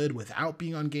otherwise would without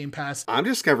being on Game Pass. I'm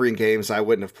discovering games I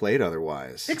wouldn't have played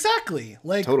otherwise. Exactly.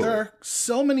 Like Totally. There are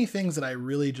so many things that I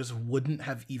really just wouldn't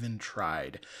have even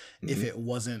tried if it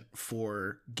wasn't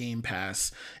for Game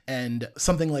Pass. And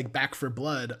something like Back 4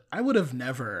 Blood, I would have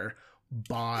never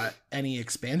bought any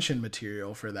expansion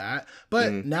material for that,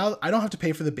 but now I don't have to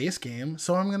pay for the base game,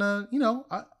 so I'm gonna,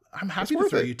 I'm happy to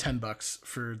throw you $10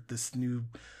 for this new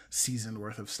season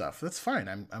worth of stuff. That's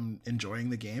fine. I'm enjoying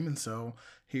the game, and so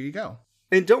here you go.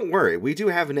 And don't worry, we do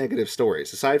have negative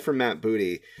stories. Aside from Matt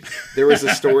Booty, there was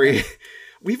a story.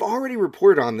 We've already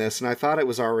reported on this, and I thought it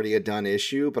was already a done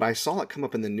issue, but I saw it come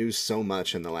up in the news so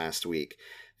much in the last week.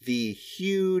 The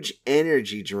huge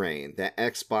energy drain that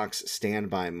Xbox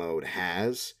standby mode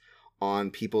has on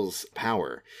people's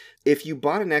power. If you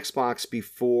bought an Xbox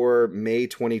before May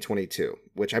 2022,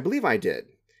 which I believe I did,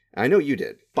 I know you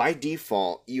did, by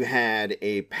default, you had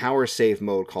a power save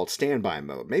mode called standby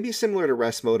mode. Maybe similar to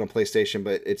rest mode on PlayStation,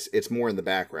 but it's more in the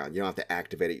background. You don't have to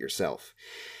activate it yourself.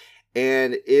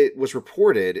 And it was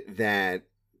reported that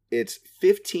it's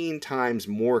 15 times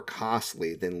more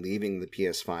costly than leaving the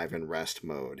PS5 in rest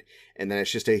mode. And then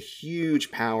it's just a huge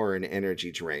power and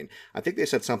energy drain. I think they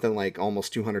said something like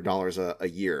almost $200 a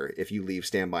year if you leave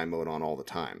standby mode on all the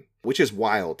time, which is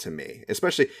wild to me,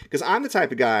 especially because I'm the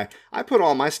type of guy, I put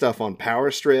all my stuff on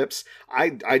power strips.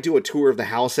 I do a tour of the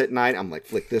house at night. I'm like,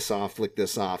 flick this off,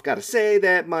 got to save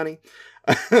that money.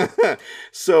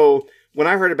 So when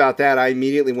I heard about that, I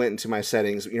immediately went into my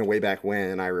settings, way back when,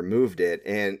 and I removed it.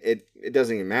 And it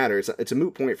doesn't even matter. It's a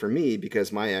moot point for me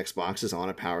because my Xbox is on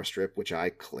a power strip, which I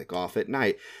click off at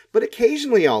night. But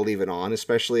occasionally I'll leave it on,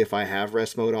 especially if I have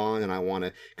rest mode on and I want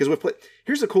to. Because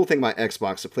here's the cool thing about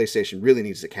Xbox, the PlayStation really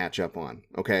needs to catch up on.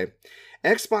 Okay,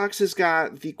 Xbox has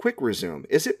got the quick resume.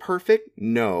 Is it perfect?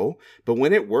 No. But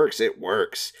when it works, it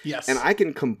works. Yes. And I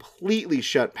can completely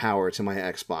shut power to my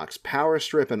Xbox, power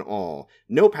strip and all.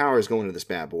 No power is going to this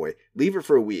bad boy. Leave it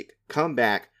for a week. Come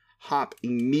back. Hop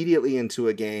immediately into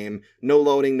a game. No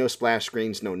loading, no splash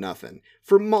screens, no nothing.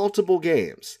 For multiple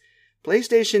games.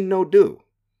 PlayStation, no do.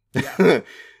 Yeah.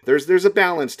 There's a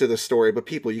balance to this story, but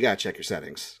people, you gotta check your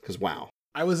settings. Because wow.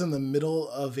 I was in the middle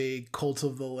of a Cult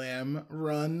of the Lamb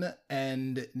run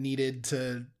and needed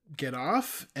to get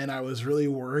off, and I was really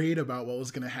worried about what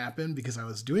was going to happen because I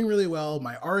was doing really well.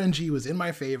 My RNG was in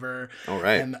my favor. All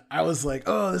right. And I was like,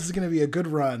 oh, this is going to be a good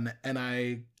run. And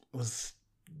I was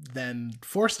then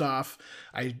forced off.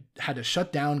 I had to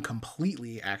shut down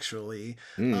completely, actually.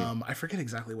 I forget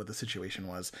exactly what the situation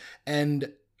was.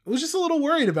 And I was just a little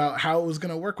worried about how it was going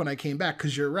to work when I came back,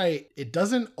 because you're right. It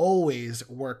doesn't always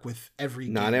work with every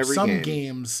game. Not every Some game.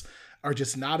 games are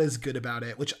just not as good about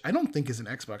it, which I don't think is an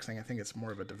Xbox thing. I think it's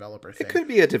more of a developer thing. It could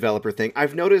be a developer thing.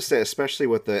 I've noticed that especially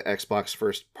with the Xbox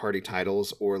first-party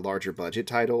titles or larger budget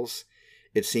titles,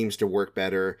 it seems to work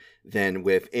better than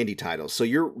with indie titles. So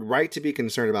you're right to be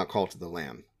concerned about Cult of the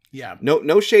Lamb. Yeah.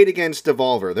 No shade against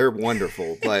Devolver. They're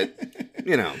wonderful, but,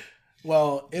 you know.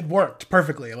 Well, it worked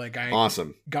perfectly. Like I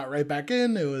Awesome. got right back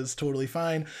in. It was totally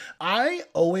fine. I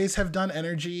always have done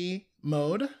energy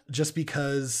mode just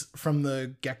because from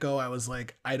the get-go I was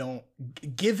like,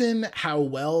 given how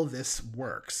well this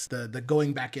works, the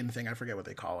going back in thing, I forget what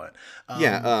they call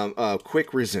it.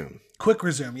 Quick resume. Quick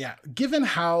resume, yeah. Given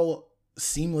how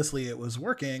seamlessly it was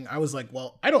working, I was like,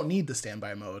 well, I don't need the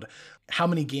standby mode. How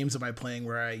many games am I playing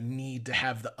where I need to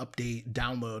have the update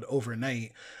download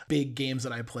overnight? Big games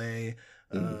that I play,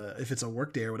 if it's a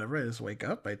work day or whatever, I just wake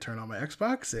up, I turn on my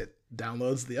Xbox, it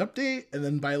downloads the update, and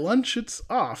then by lunch it's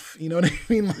off. You know what I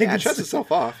mean? Like, yeah, it shuts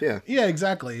itself off, yeah. Yeah,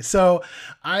 exactly. So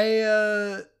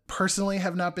I personally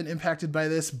have not been impacted by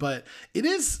this, but it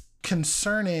is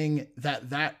concerning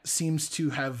that seems to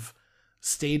have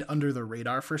stayed under the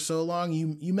radar for so long.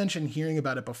 You mentioned hearing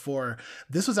about it before.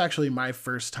 This was actually my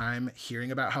first time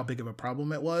hearing about how big of a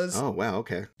problem it was. Oh, wow,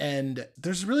 okay. And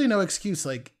there's really no excuse.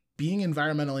 Like, being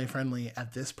environmentally friendly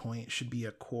at this point should be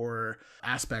a core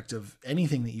aspect of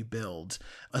anything that you build,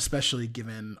 especially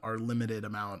given our limited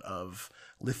amount of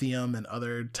lithium and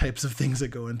other types of things that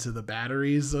go into the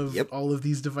batteries of all of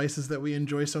these devices that we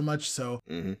enjoy so much. So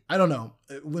I don't know.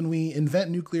 When we invent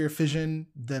nuclear fission,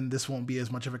 then this won't be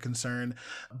as much of a concern.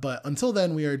 But until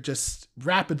then, we are just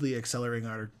rapidly accelerating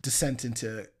our descent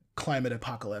into climate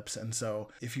apocalypse. And so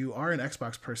if you are an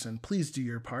Xbox person, please do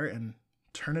your part and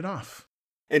turn it off.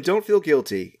 And don't feel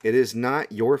guilty. It is not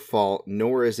your fault,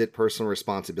 nor is it personal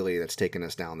responsibility that's taken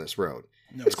us down this road.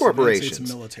 No, it's corporations.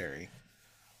 It's military.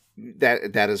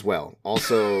 That as well.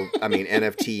 Also, I mean,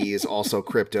 NFTs, also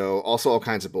crypto, also all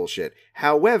kinds of bullshit.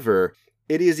 However,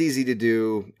 it is easy to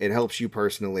do. It helps you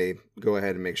personally. Go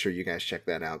ahead and make sure you guys check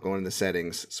that out. Go into the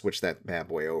settings, switch that bad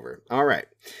boy over. All right.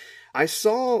 I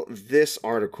saw this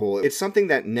article. It's something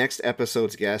that next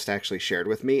episode's guest actually shared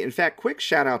with me. In fact, quick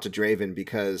shout out to Draven,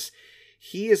 because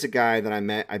he is a guy that I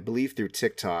met, I believe, through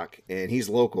TikTok, and he's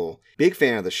local. Big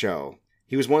fan of the show.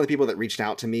 He was one of the people that reached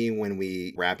out to me when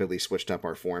we rapidly switched up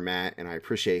our format, and I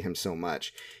appreciate him so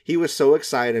much. He was so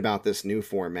excited about this new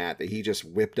format that he just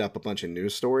whipped up a bunch of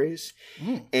news stories.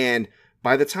 And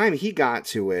by the time he got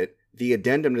to it, the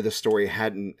addendum to the story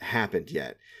hadn't happened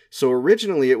yet. So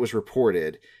originally it was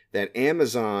reported that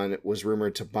Amazon was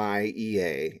rumored to buy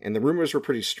EA, and the rumors were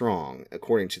pretty strong,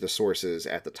 according to the sources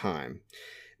at the time,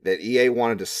 that EA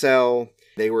wanted to sell.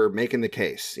 They were making the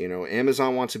case. You know,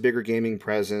 Amazon wants a bigger gaming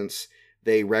presence.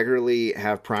 They regularly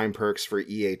have Prime perks for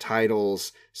EA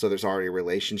titles, so there's already a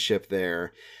relationship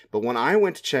there. But when I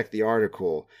went to check the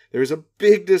article, there's a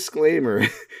big disclaimer.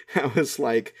 I was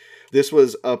like, this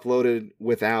was uploaded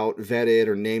without vetted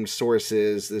or named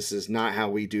sources. This is not how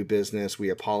we do business. We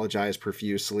apologize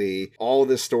profusely. All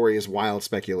this story is wild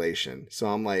speculation. So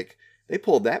I'm like, they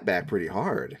pulled that back pretty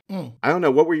hard. I don't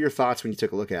know. What were your thoughts when you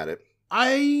took a look at it?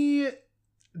 I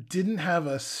didn't have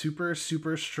a super,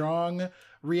 super strong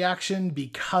reaction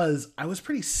because I was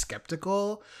pretty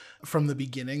skeptical from the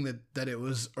beginning that it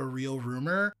was a real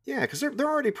rumor. Yeah, because they're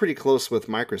already pretty close with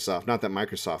Microsoft. Not that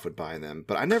Microsoft would buy them,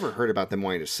 but I never heard about them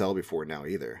wanting to sell before now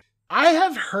either. I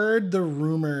have heard the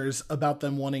rumors about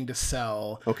them wanting to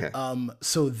sell. Okay.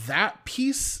 So that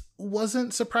piece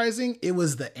wasn't surprising. It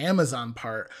was the Amazon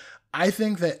part. I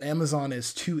think that Amazon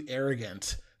is too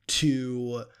arrogant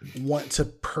to want to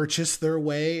purchase their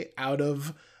way out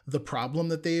of the problem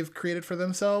that they've created for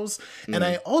themselves. And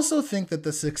I also think that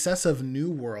the success of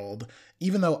New World,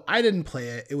 even though I didn't play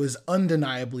it, it was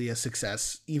undeniably a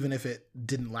success, even if it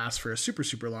didn't last for a super,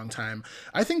 super long time.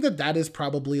 I think that that is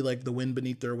probably like the wind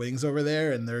beneath their wings over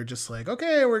there. And they're just like,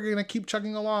 okay, we're going to keep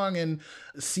chugging along and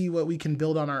see what we can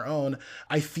build on our own.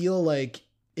 I feel like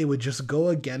it would just go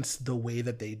against the way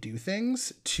that they do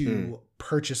things to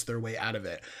purchase their way out of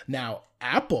it. Now,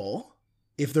 Apple,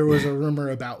 if there was a rumor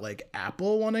about like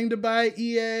Apple wanting to buy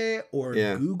EA or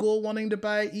Google wanting to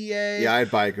buy EA. Yeah,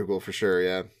 I'd buy Google for sure.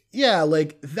 Yeah. Yeah,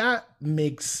 like that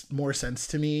makes more sense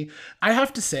to me. I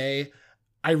have to say,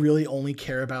 I really only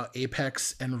care about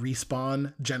Apex and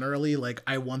Respawn generally. Like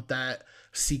I want that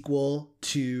sequel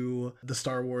to the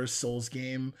Star Wars Souls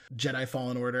game, Jedi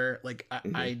Fallen Order. Like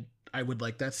I would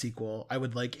like that sequel. I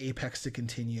would like Apex to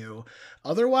continue.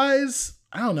 Otherwise,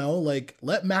 I don't know, like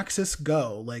let Maxis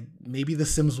go. Like maybe the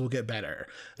Sims will get better.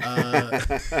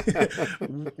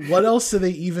 What else do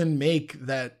they even make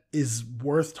that is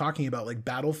worth talking about? Like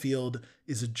Battlefield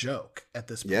is a joke at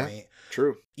this point. Yeah,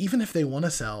 true. Even if they want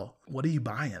to sell, what are you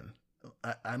buying?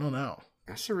 I don't know.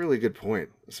 That's a really good point.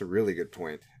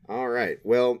 All right.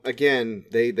 Well, again,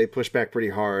 they push back pretty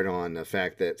hard on the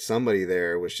fact that somebody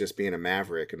there was just being a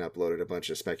maverick and uploaded a bunch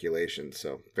of speculation.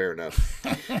 So fair enough.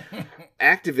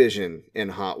 Activision in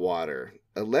hot water.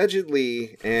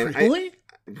 Allegedly. And really?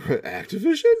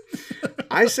 Activision?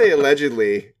 I say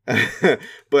allegedly,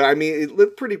 but I mean, it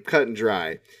looked pretty cut and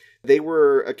dry. They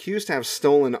were accused to have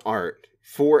stolen art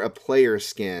for a player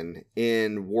skin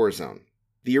in Warzone.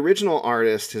 The original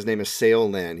artist, his name is Sale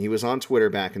Lin. He was on Twitter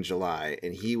back in July,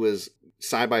 and he was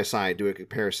side by side doing a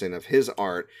comparison of his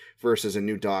art versus a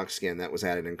new dog skin that was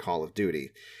added in Call of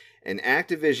Duty. And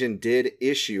Activision did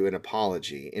issue an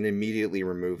apology and immediately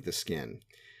removed the skin.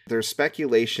 There's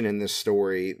speculation in this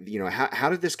story, you know,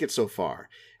 how did this get so far?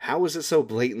 How was it so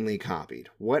blatantly copied?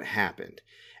 What happened?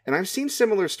 And I've seen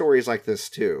similar stories like this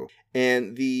too.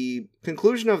 And the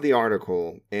conclusion of the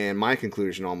article, and my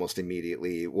conclusion almost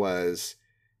immediately, was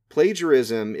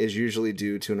plagiarism is usually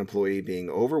due to an employee being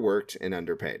overworked and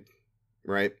underpaid,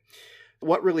 right?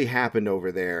 What really happened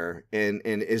over there, and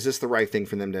is this the right thing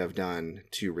for them to have done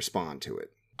to respond to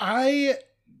it? I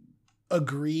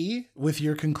agree with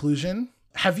your conclusion.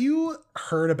 Have you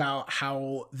heard about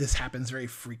how this happens very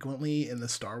frequently in the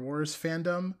Star Wars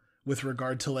fandom with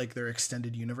regard to like their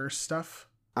extended universe stuff?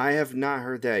 I have not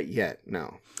heard that yet,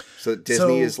 no. So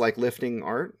Disney is like lifting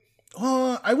art?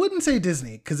 I wouldn't say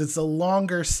Disney, because it's a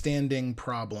longer standing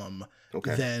problem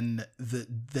than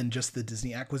just the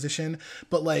Disney acquisition.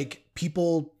 But like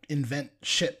people invent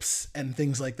ships and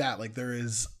things like that. Like there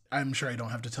is, I'm sure I don't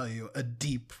have to tell you, a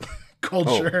deep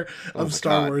culture of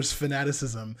Star Wars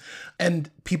fanaticism. And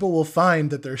people will find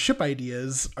that their ship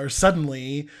ideas are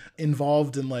suddenly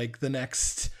involved in like the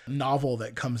next novel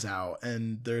that comes out,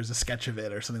 and there's a sketch of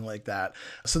it or something like that.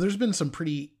 So there's been some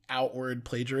pretty outward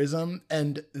plagiarism,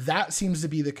 and that seems to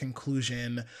be the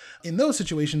conclusion in those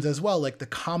situations as well. Like the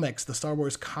comics, the Star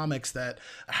Wars comics that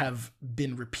have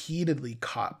been repeatedly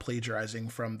caught plagiarizing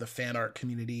from the fan art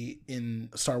community in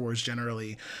Star Wars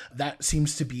generally, that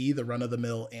seems to be the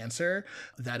run-of-the-mill answer,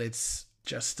 that it's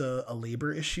just a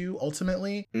labor issue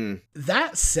ultimately.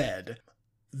 That said,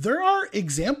 there are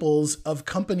examples of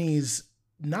companies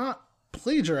not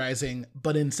plagiarizing,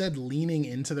 but instead leaning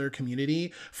into their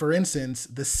community. For instance,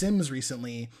 The Sims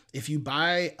recently, if you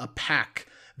buy a pack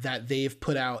that they've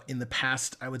put out in the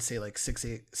past, I would say like 6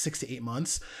 to 8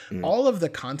 months, all of the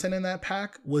content in that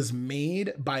pack was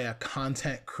made by a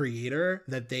content creator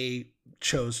that they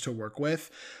chose to work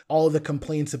with. All of the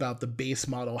complaints about the base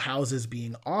model houses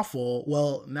being awful,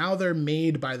 well, now they're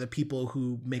made by the people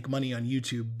who make money on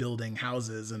YouTube building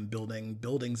houses and building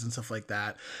buildings and stuff like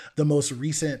that. The most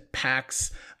recent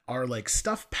packs are like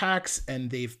stuff packs,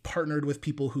 and they've partnered with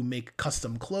people who make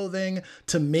custom clothing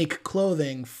to make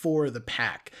clothing for the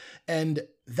pack. And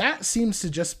that seems to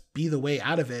just be the way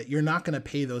out of it. You're not going to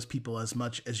pay those people as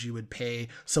much as you would pay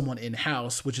someone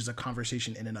in-house, which is a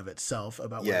conversation in and of itself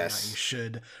about whether or not you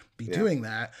should be doing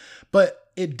that. But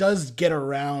it does get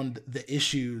around the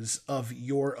issues of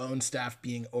your own staff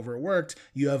being overworked.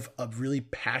 You have a really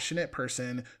passionate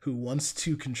person who wants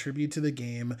to contribute to the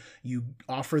game. You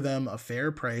offer them a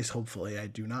fair price. Hopefully, I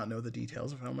do not know the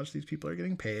details of how much these people are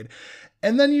getting paid.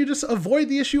 And then you just avoid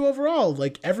the issue overall.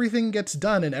 Like everything gets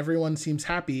done and everyone seems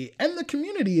happy. And the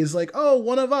community is like, oh,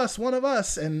 one of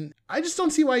us. And I just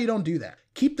don't see why you don't do that.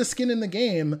 Keep the skin in the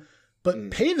game,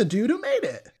 but pay the dude who made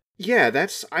it. Yeah,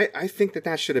 I think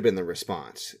that should have been the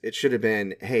response. It should have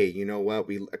been, hey, you know what?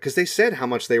 Because they said how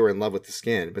much they were in love with the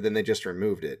skin, but then they just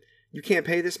removed it. You can't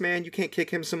pay this man? You can't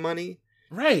kick him some money?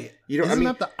 Right. You know, Isn't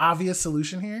that the obvious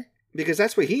solution here? Because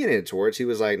that's what he hinted towards. He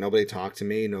was like, nobody talked to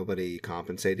me, nobody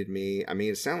compensated me. I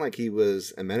mean, it sounded like he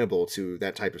was amenable to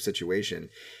that type of situation.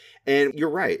 And you're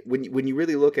right. When you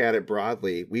really look at it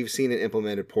broadly, we've seen it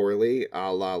implemented poorly,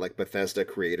 a la like Bethesda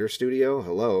Creator Studio.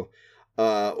 Hello.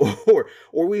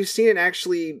 Or we've seen it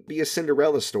actually be a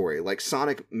Cinderella story, like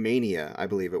Sonic Mania, I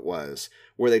believe it was,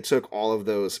 where they took all of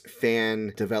those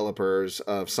fan developers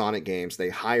of Sonic games, they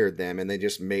hired them, and they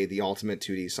just made the ultimate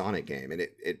 2D Sonic game, and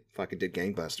it fucking did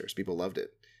gangbusters. People loved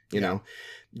it. You know,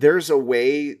 there's a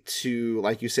way to,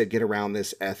 like you said, get around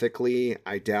this ethically.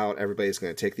 I doubt everybody's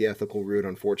going to take the ethical route,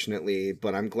 unfortunately,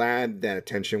 but I'm glad that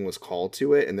attention was called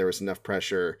to it and there was enough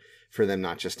pressure for them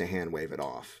not just to hand wave it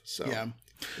off. So yeah.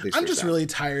 I'm just really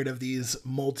tired of these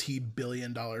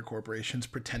multi-billion-dollar corporations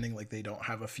pretending like they don't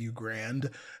have a few grand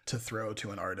to throw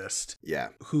to an artist. Yeah.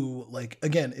 Who, like,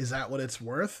 again, is that what it's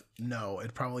worth? No,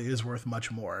 it probably is worth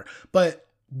much more. But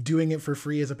doing it for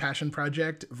free as a passion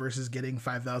project versus getting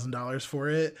 $5,000 for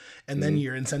it, and then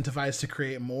you're incentivized to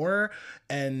create more,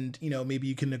 and, you know, maybe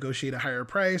you can negotiate a higher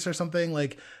price or something.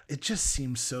 Like, it just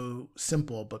seems so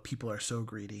simple, but people are so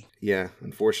greedy. Yeah,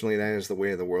 unfortunately, that is the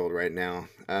way of the world right now.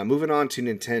 Moving on to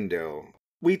Nintendo.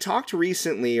 We talked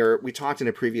recently, or we talked in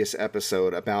a previous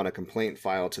episode, about a complaint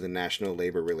filed to the National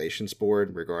Labor Relations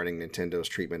Board regarding Nintendo's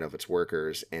treatment of its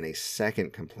workers, and a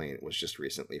second complaint was just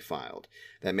recently filed.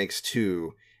 That makes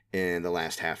two in the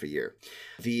last half a year.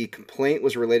 The complaint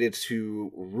was related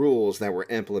to rules that were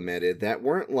implemented that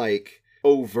weren't like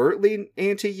overtly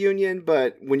anti-union,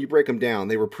 but when you break them down,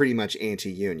 they were pretty much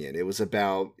anti-union. It was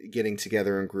about getting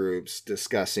together in groups,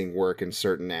 discussing work in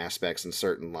certain aspects and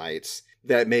certain lights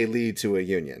that may lead to a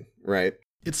union, right?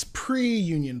 It's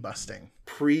pre-union busting.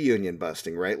 Pre-union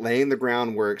busting, right? Laying the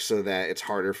groundwork so that it's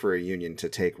harder for a union to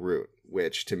take root,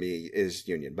 which to me is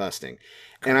union busting.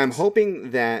 Correct. And I'm hoping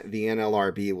that the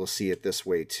NLRB will see it this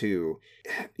way too.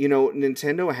 You know,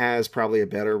 Nintendo has probably a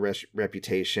better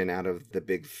reputation out of the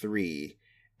big three,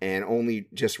 and only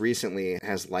just recently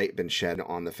has light been shed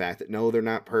on the fact that no, they're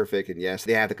not perfect, and yes,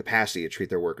 they have the capacity to treat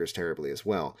their workers terribly as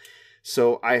well.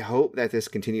 So I hope that this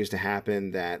continues to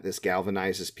happen, that this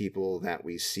galvanizes people, that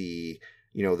we see,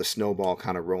 you know, the snowball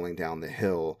kind of rolling down the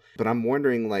hill. But I'm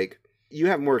wondering, like, you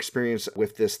have more experience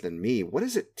with this than me. What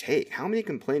does it take? How many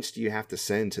complaints do you have to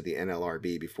send to the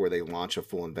NLRB before they launch a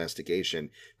full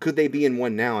investigation? Could they be in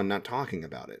one now and not talking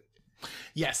about it?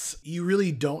 Yes, you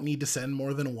really don't need to send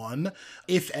more than one.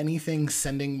 If anything,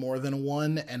 sending more than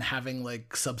one and having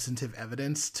like substantive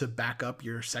evidence to back up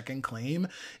your second claim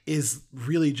is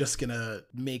really just going to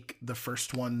make the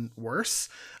first one worse.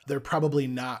 They're probably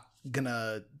not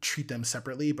gonna treat them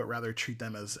separately, but rather treat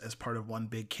them as part of one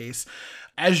big case.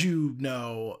 As you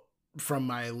know, from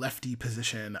my lefty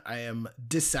position, I am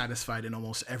dissatisfied in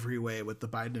almost every way with the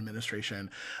Biden administration.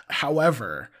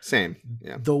 However, same.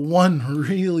 Yeah. The one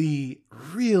really,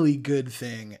 really good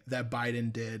thing that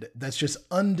Biden did that's just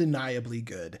undeniably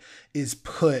good is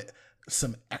put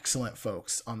some excellent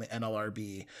folks on the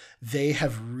NLRB. They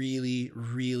have really,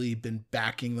 really been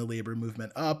backing the labor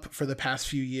movement up for the past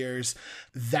few years.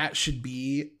 That should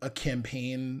be a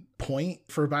campaign point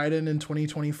for Biden in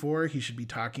 2024. He should be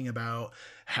talking about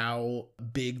how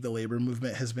big the labor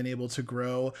movement has been able to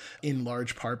grow, in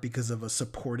large part because of a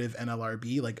supportive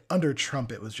NLRB. Like under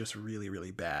Trump, it was just really,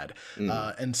 really bad.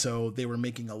 And so they were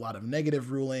making a lot of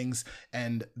negative rulings,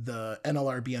 and the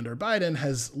NLRB under Biden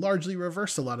has largely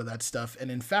reversed a lot of that stuff. And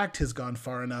in fact, has gone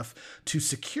far enough to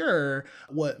secure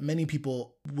what many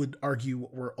people would argue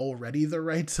were already the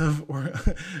rights of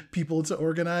people to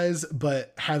organize,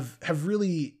 but have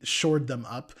really shored them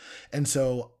up. And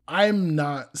so I'm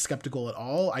not skeptical at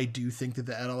all. I do think that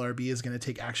the NLRB is going to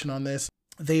take action on this.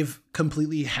 They've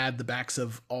completely had the backs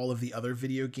of all of the other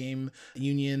video game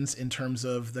unions in terms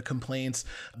of the complaints.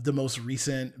 The most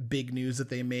recent big news that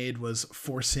they made was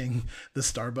forcing the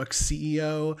Starbucks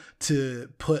CEO to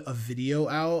put a video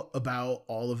out about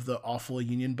all of the awful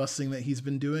union busting that he's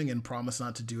been doing and promise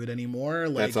not to do it anymore.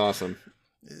 Like, that's awesome.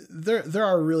 There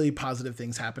are really positive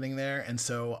things happening there. And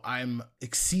so I'm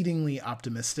exceedingly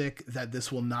optimistic that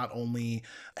this will not only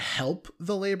help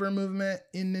the labor movement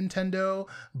in Nintendo,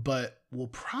 but will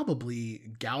probably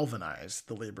galvanize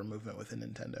the labor movement within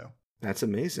Nintendo. That's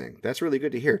amazing. That's really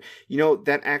good to hear. You know,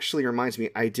 that actually reminds me,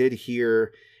 I did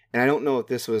hear, and I don't know if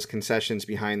this was concessions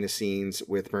behind the scenes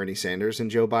with Bernie Sanders and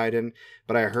Joe Biden,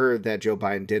 but I heard that Joe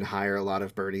Biden did hire a lot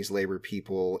of Bernie's labor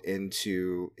people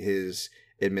into his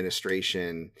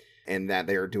administration and that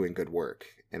they are doing good work.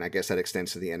 And I guess that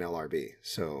extends to the NLRB.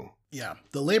 So Yeah,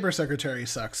 the labor secretary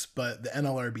sucks, but the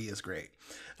NLRB is great.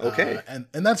 Okay.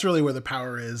 And that's really where the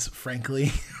power is,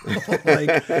 frankly.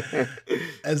 Like,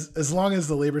 as long as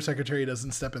the labor secretary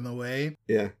doesn't step in the way,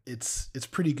 yeah, it's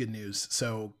pretty good news.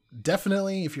 So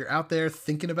definitely, if you're out there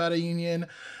thinking about a union,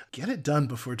 get it done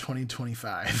before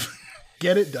 2025.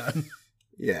 Get it done.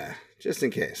 Yeah, just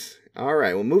in case. All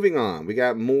right, well, moving on. We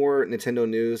got more Nintendo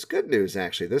news. Good news,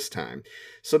 actually, this time.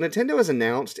 So Nintendo has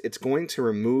announced it's going to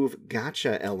remove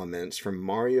gacha elements from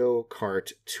Mario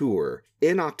Kart Tour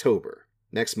in October,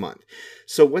 next month.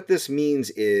 So what this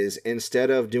means is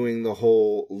instead of doing the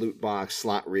whole loot box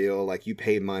slot reel, like you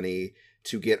pay money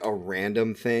to get a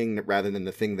random thing rather than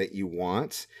the thing that you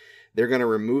want, they're going to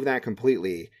remove that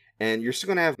completely. And you're still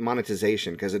going to have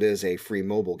monetization because it is a free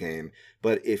mobile game.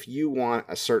 But if you want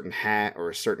a certain hat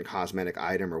or a certain cosmetic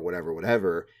item or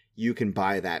whatever, you can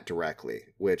buy that directly.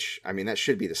 Which, I mean, that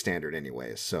should be the standard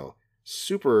anyways. So,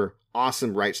 super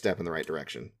awesome right step in the right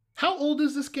direction. How old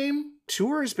is this game?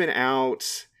 Tour has been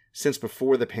out since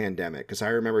before the pandemic because I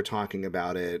remember talking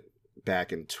about it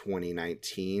back in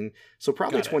 2019. So,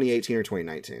 probably 2018 or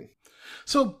 2019.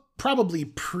 So, probably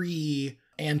pre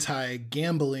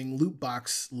anti-gambling loot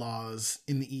box laws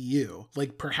in the EU.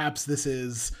 Like perhaps this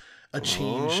is a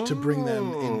change to bring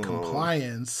them in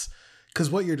compliance, because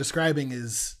what you're describing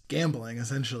is gambling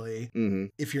essentially.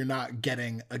 If you're not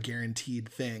getting a guaranteed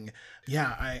thing.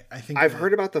 Yeah, I think I've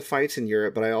heard about the fights in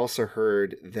Europe, but I also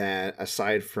heard that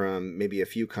aside from maybe a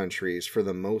few countries, for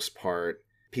the most part,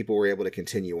 people were able to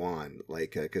continue on,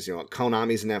 like because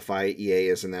Konami's in that fight, EA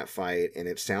is in that fight, and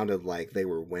it sounded like they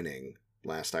were winning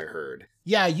last I heard.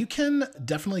 Yeah, you can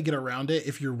definitely get around it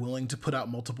if you're willing to put out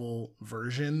multiple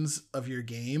versions of your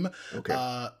game.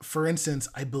 Okay. For instance,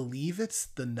 I believe it's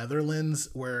the Netherlands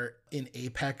where in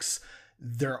Apex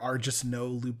there are just no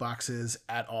loot boxes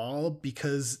at all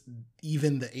because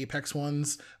even the Apex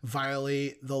ones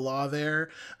violate the law there.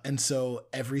 And so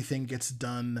everything gets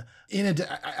done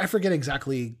I forget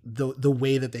exactly the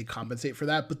way that they compensate for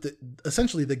that, but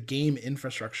essentially the game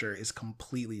infrastructure is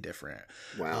completely different.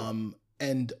 Wow.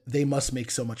 And they must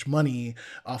make so much money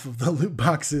off of the loot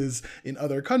boxes in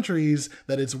other countries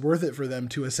that it's worth it for them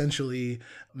to essentially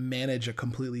manage a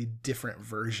completely different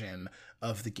version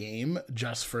of the game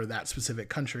just for that specific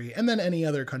country, and then any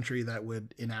other country that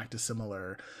would enact a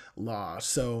similar law.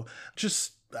 So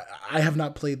I have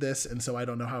not played this, and so I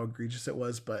don't know how egregious it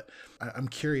was, but I'm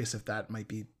curious if that might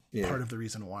be part of the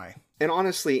reason why. And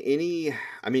honestly,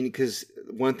 because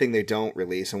one thing they don't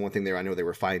release, and one thing I know they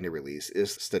were fighting to release,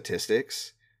 is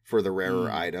statistics for the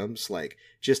rarer items, like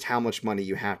just how much money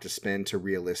you have to spend to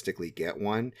realistically get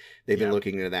one. They've been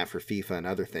looking into that for FIFA and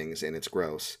other things, and it's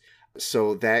gross.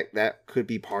 So that could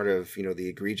be part of,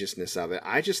 the egregiousness of it.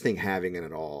 I just think having it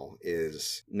at all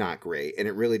is not great. And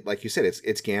it really, like you said,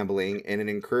 it's gambling, and it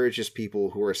encourages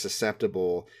people who are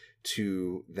susceptible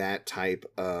to that type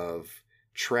of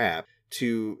trap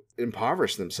to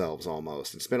impoverish themselves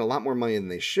almost and spend a lot more money than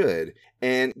they should.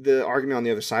 And the argument on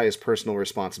the other side is personal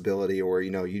responsibility, or,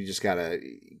 you just got to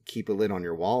keep a lid on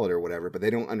your wallet or whatever, but they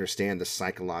don't understand the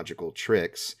psychological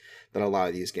tricks that a lot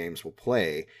of these games will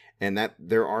play. And that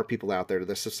there are people out there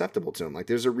that are susceptible to them. Like,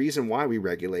 there's a reason why we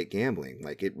regulate gambling.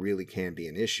 Like, it really can be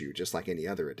an issue, just like any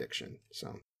other addiction.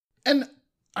 So, and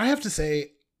I have to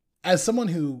say, as someone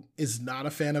who is not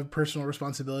a fan of personal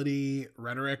responsibility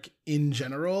rhetoric in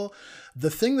general,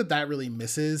 the thing that really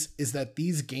misses is that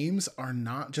these games are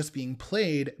not just being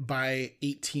played by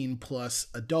 18 plus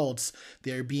adults.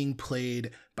 They're being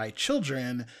played by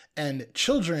children, and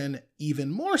children,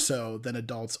 even more so than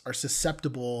adults, are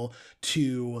susceptible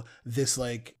to this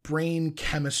like brain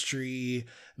chemistry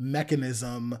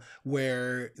mechanism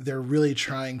where they're really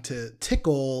trying to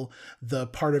tickle the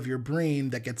part of your brain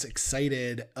that gets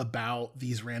excited about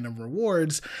these random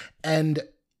rewards. And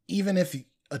even if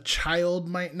a child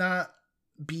might not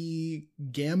be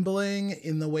gambling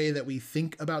in the way that we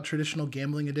think about traditional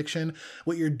gambling addiction,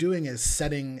 what you're doing is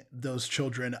setting those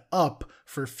children up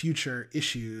for future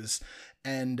issues,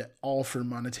 and all for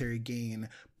monetary gain.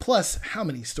 Plus, how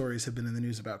many stories have been in the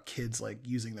news about kids like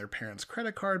using their parents'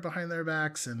 credit card behind their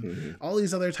backs and all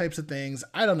these other types of things.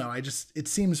 I don't know. It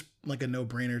seems like a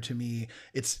no-brainer to me.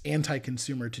 It's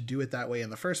anti-consumer to do it that way in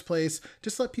the first place.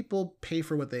 Just let people pay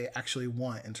for what they actually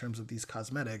want in terms of these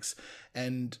cosmetics.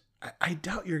 And I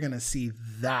doubt you're going to see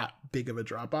that big of a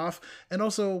drop off. And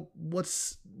also,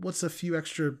 what's a few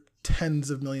extra tens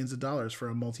of millions of dollars for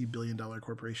a multi-billion-dollar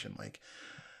corporation? Like,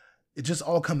 it just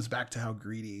all comes back to how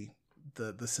greedy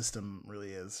the system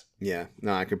really is. Yeah,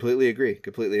 no, I completely agree.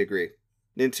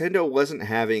 Nintendo wasn't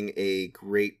having a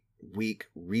great week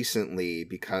recently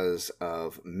because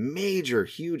of major,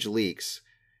 huge leaks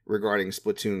regarding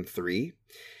Splatoon 3.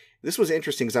 This was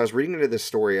interesting because I was reading into this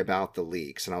story about the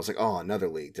leaks, and I was like, oh, another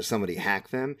leak. Did somebody hack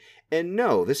them? And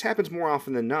no, this happens more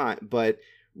often than not, but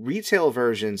retail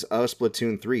versions of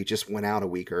Splatoon 3 just went out a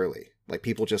week early. Like,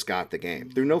 people just got the game.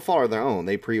 Through no fault of their own.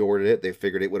 They pre-ordered it. They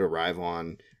figured it would arrive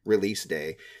on release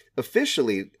day.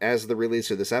 Officially, as the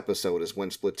release of this episode is when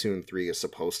Splatoon 3 is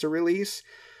supposed to release.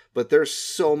 But there's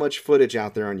so much footage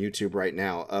out there on YouTube right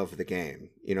now of the game.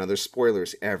 You know, there's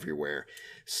spoilers everywhere.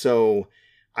 So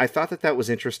I thought that was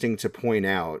interesting to point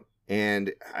out.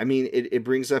 And I mean, it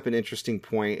brings up an interesting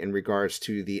point in regards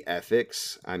to the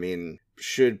ethics. I mean,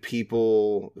 should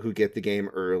people who get the game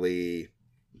early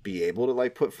be able to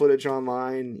like put footage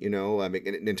online? You know, I mean,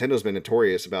 Nintendo's been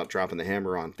notorious about dropping the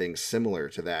hammer on things similar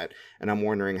to that. And I'm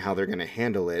wondering how they're going to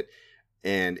handle it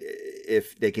and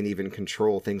if they can even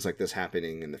control things like this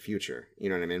happening in the future. You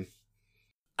know what I mean?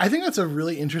 I think that's a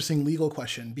really interesting legal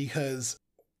question because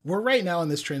we're right now in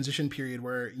this transition period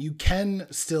where you can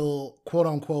still, quote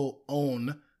unquote,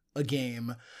 own a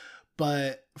game.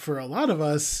 But for a lot of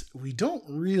us, we don't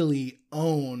really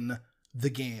own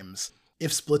the games.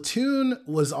 If Splatoon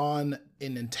was on a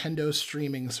Nintendo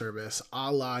streaming service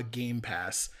a la Game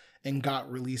Pass and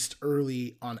got released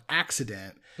early on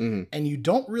accident, and you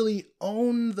don't really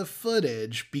own the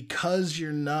footage because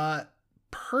you're not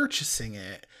purchasing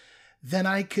it, then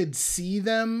I could see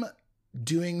them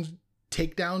doing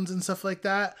takedowns and stuff like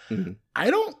that. I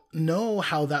don't know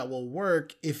how that will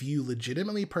work if you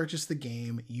legitimately purchase the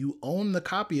game, you own the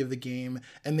copy of the game,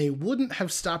 and they wouldn't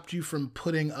have stopped you from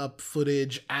putting up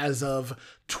footage as of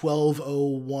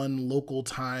 12:01 local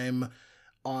time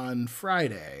on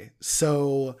Friday.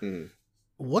 So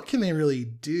what can they really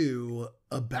do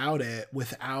about it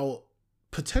without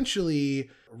potentially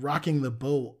rocking the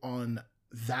boat on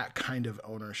that kind of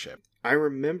ownership? I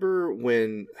remember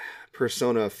when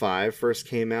Persona 5 first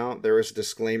came out, there was a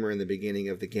disclaimer in the beginning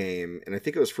of the game, and I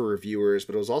think it was for reviewers,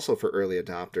 but it was also for early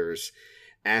adopters,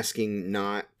 asking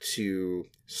not to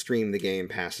stream the game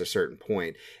past a certain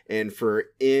point. And for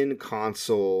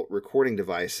in-console recording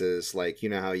devices, like, you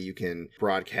know how you can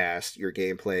broadcast your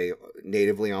gameplay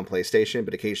natively on PlayStation,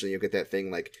 but occasionally you'll get that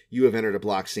thing like, you have entered a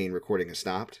block scene, recording has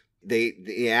stopped.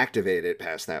 They activate it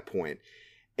past that point.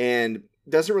 And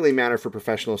doesn't really matter for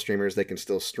professional streamers, they can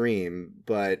still stream,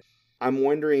 but I'm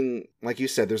wondering, like you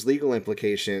said, there's legal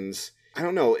implications. I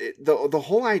don't know. The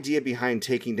whole idea behind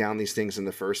taking down these things in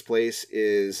the first place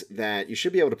is that you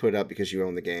should be able to put it up because you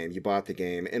own the game, you bought the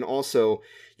game, and also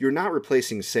you're not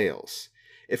replacing sales.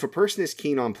 If a person is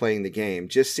keen on playing the game,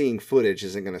 just seeing footage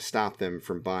isn't going to stop them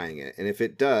from buying it. And if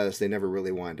it does, they never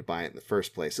really wanted to buy it in the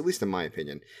first place, at least in my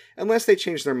opinion. Unless they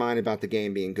change their mind about the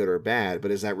game being good or bad,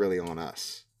 but is that really on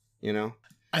us? You know?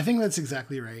 I think that's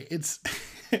exactly right.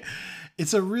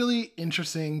 It's a really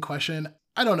interesting question.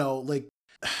 I don't know, like,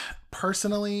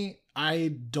 personally,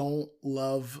 I don't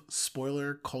love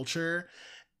spoiler culture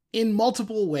in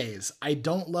multiple ways. I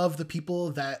don't love the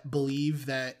people that believe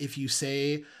that if you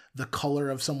say the color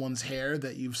of someone's hair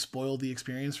that you've spoiled the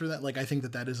experience for that. Like, I think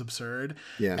that is absurd.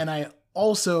 Yeah. And I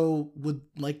also would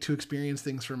like to experience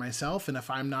things for myself. And if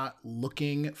I'm not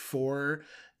looking for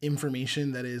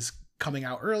information that is coming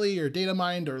out early or data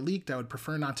mined or leaked, I would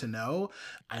prefer not to know.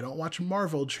 I don't watch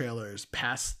Marvel trailers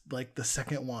past like the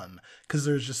second one because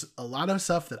there's just a lot of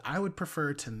stuff that I would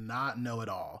prefer to not know at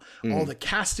all. All the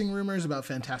casting rumors about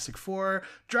Fantastic Four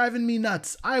driving me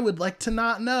nuts. I would like to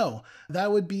not know.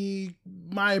 That would be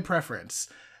my preference.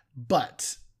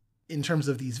 But in terms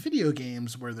of these video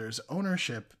games where there's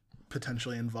ownership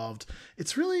potentially involved,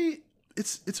 it's a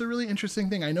really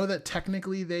interesting thing. I know that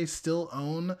technically they still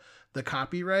own the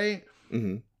copyright.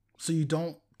 So you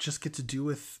don't just get to do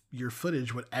with your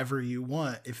footage whatever you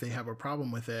want if they have a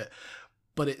problem with it.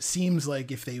 But it seems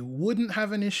like if they wouldn't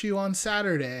have an issue on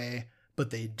Saturday, but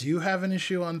they do have an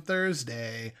issue on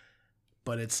Thursday,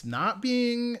 but it's not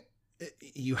being,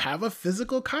 you have a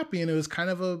physical copy and it was kind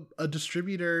of a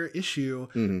distributor issue.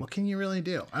 What can you really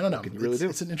do? I don't know.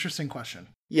 It's an interesting question.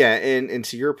 Yeah, and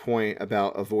to your point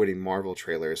about avoiding Marvel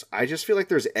trailers, I just feel like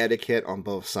there's etiquette on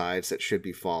both sides that should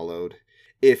be followed.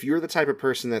 If you're the type of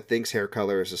person that thinks hair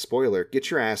color is a spoiler, get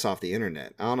your ass off the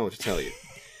internet. I don't know what to tell you.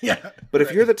 Yeah. But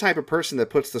if you're the type of person that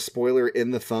puts the spoiler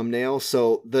in the thumbnail,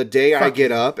 so the day I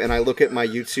get up and I look at my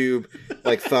YouTube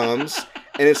like thumbs,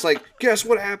 and it's like, guess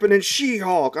what happened in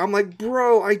She-Hulk? I'm like,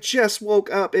 bro, I just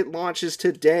woke up. It launches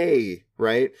today,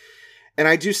 right? And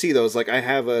I do see those. Like, I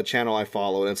have a channel I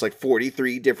follow, and it's like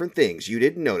 43 different things you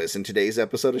didn't notice in today's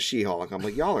episode of She-Hulk. I'm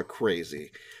like, y'all are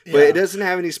crazy. But it doesn't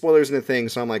have any spoilers in the thing,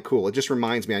 so I'm like, cool. It just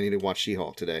reminds me I need to watch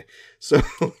She-Hulk today. So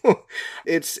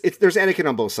it's there's etiquette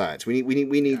on both sides. We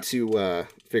need to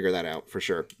figure that out for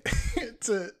sure.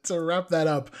 To wrap that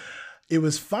up, it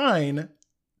was fine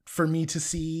for me to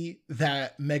see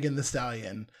that Megan Thee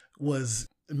Stallion was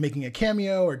making a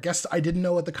cameo or guest. I didn't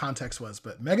know what the context was,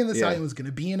 but Megan Thee Stallion was going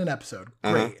to be in an episode.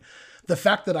 Great. The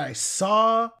fact that I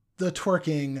saw the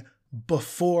twerking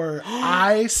before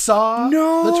I saw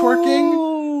the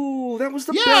twerking. That was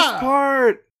the best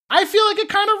part. I feel like it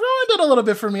kind of ruined it a little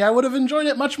bit for me. I would have enjoyed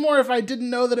it much more if I didn't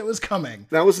know that it was coming.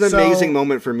 That was an amazing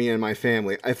moment for me and my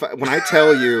family. When I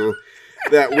tell you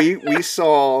that we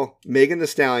saw Megan Thee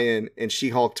Stallion and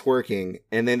She-Hulk twerking,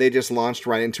 and then they just launched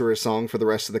right into her song for the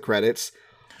rest of the credits.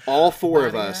 All four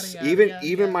of us,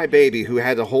 even my baby who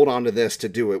had to hold on to this to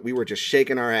do it, we were just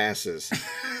shaking our asses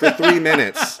for 3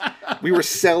 minutes. We were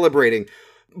celebrating.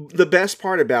 The best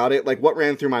part about it, like what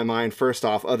ran through my mind first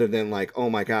off, other than like, oh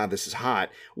my God, this is hot,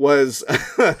 was,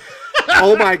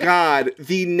 oh my God,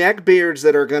 the neckbeards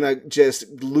that are going to just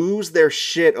lose their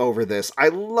shit over this. I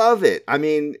love it. I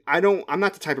mean, I'm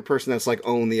not the type of person that's like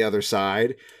own the other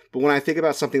side. But when I think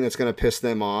about something that's going to piss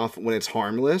them off when it's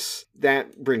harmless,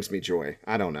 that brings me joy.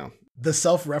 I don't know. The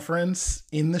self-reference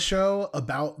in the show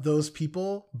about those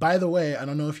people, by the way, I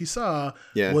don't know if you saw,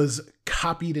 was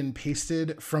copied and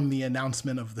pasted from the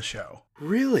announcement of the show.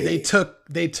 Really?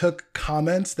 They took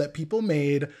comments that people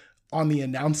made on the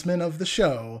announcement of the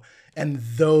show, and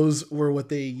those were what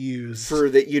they used. For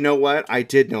that, you know what? I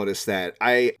did notice that.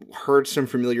 I heard some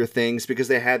familiar things because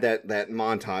they had that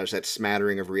montage, that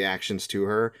smattering of reactions to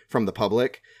her from the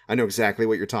public. I know exactly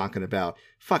what you're talking about.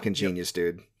 Fucking genius,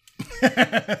 dude.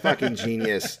 Fucking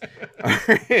genius. All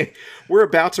right. We're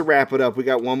about to wrap it up. We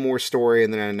got one more story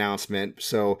and then an announcement.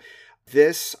 So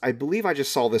this, I believe I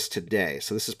just saw this today,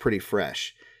 so this is pretty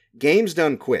fresh. Games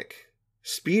Done Quick.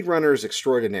 Speedrunners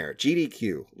extraordinaire.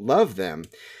 GDQ. Love them.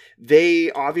 They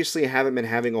obviously haven't been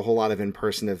having a whole lot of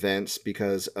in-person events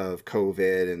because of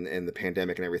COVID and the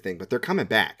pandemic and everything, but they're coming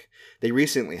back. They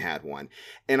recently had one.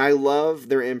 And I love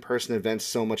their in-person events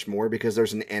so much more because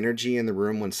there's an energy in the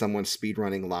room when someone's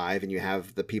speedrunning live and you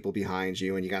have the people behind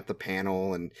you and you got the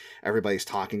panel and everybody's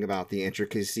talking about the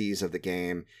intricacies of the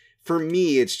game. For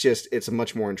me, it's a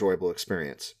much more enjoyable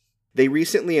experience. They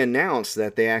recently announced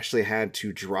that they actually had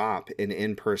to drop an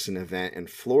in-person event in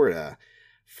Florida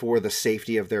for the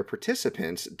safety of their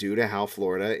participants due to how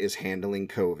Florida is handling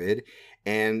COVID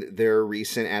and their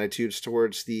recent attitudes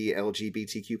towards the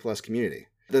LGBTQ plus community.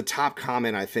 The top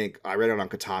comment, I think, I read it on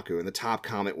Kotaku, and the top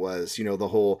comment was, the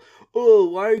whole, oh,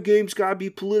 why are games gotta be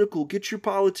political? Get your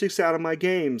politics out of my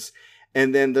games.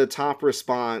 And then the top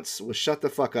response was, shut the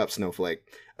fuck up, Snowflake.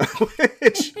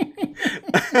 Which,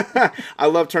 I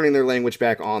love turning their language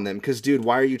back on them, because, dude,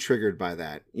 why are you triggered by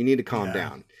that? You need to calm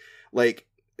down. Like,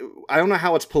 I don't know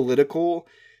how it's political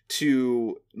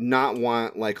to not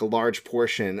want like a large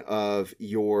portion of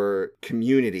your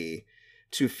community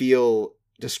to feel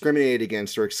discriminated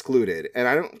against or excluded. And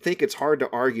I don't think it's hard to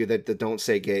argue that the Don't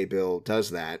Say Gay bill does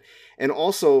that. And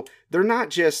also, they're not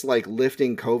just like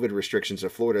lifting COVID restrictions in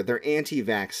Florida, they're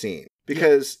anti-vaccine.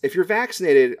 Because if you're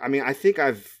vaccinated, I mean, I think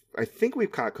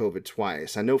we've caught COVID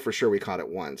twice. I know for sure we caught it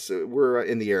once. We're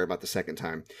in the air about the second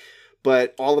time.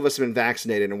 But all of us have been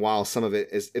vaccinated, and while some of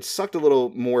it sucked a little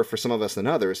more for some of us than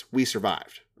others, we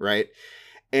survived, right?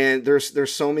 And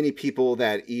there's so many people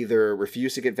that either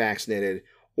refuse to get vaccinated,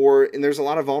 and there's a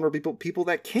lot of vulnerable people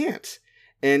that can't.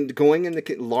 And going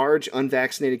into large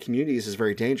unvaccinated communities is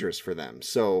very dangerous for them.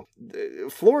 So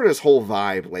Florida's whole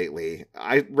vibe lately,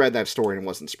 I read that story and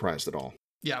wasn't surprised at all.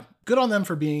 Yeah, good on them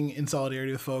for being in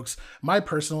solidarity with folks. My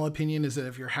personal opinion is that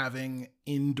if you're having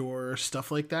indoor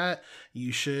stuff like that,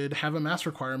 you should have a mask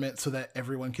requirement so that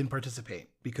everyone can participate.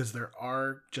 Because there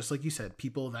are, just like you said,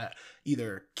 people that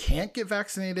either can't get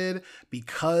vaccinated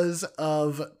because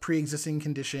of pre-existing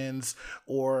conditions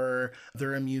or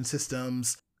their immune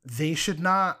systems. They should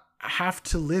not have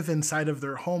to live inside of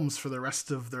their homes for the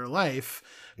rest of their life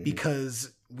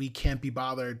because we can't be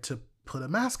bothered to put a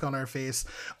mask on our face.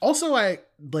 Also,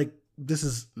 this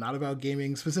is not about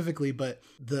gaming specifically, but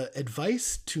the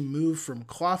advice to move from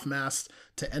cloth masks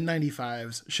to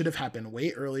N95s should have happened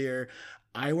way earlier.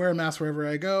 I wear a mask wherever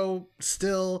I go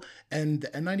still, and the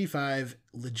N95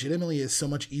 legitimately is so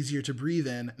much easier to breathe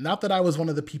in. Not that I was one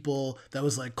of the people that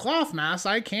was like, cloth masks,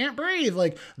 I can't breathe.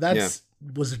 Like,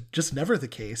 was just never the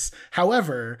case.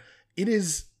 However, it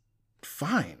is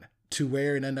fine to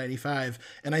wear an N95.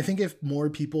 And I think if more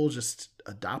people just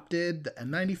adopted the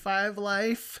N95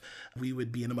 life, we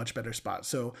would be in a much better spot.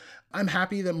 So I'm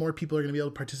happy that more people are going to be able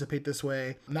to participate this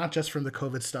way, not just from the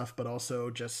COVID stuff, but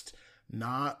also just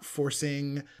not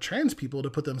forcing trans people to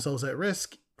put themselves at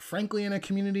risk, frankly, in a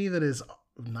community that is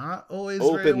not always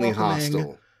openly very welcoming.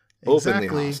 hostile. Exactly.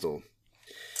 Openly hostile.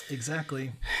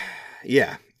 Exactly.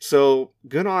 Yeah. So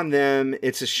good on them.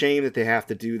 It's a shame that they have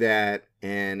to do that.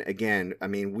 And again, I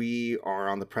mean, we are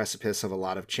on the precipice of a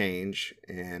lot of change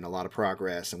and a lot of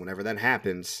progress. And whenever that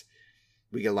happens,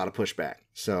 we get a lot of pushback.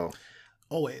 So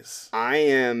always.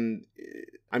 I'm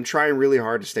trying really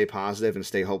hard to stay positive and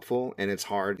stay hopeful. And it's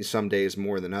hard some days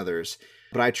more than others.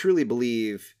 But I truly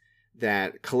believe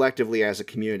that collectively as a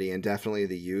community, and definitely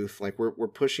the youth, like we're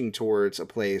pushing towards a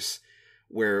place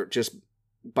where just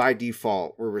by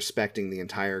default, we're respecting the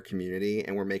entire community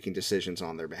and we're making decisions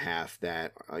on their behalf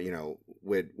that,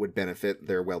 would benefit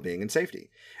their well-being and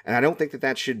safety. And I don't think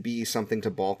that should be something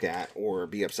to balk at or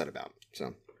be upset about.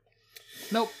 So,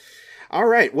 nope. All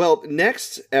right. Well,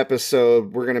 next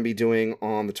episode we're going to be doing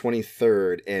on the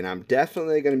 23rd, and I'm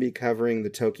definitely going to be covering the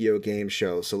Tokyo Game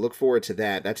Show. So look forward to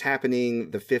that. That's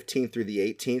happening the 15th through the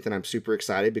 18th, and I'm super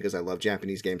excited because I love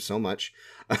Japanese games so much.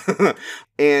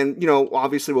 And,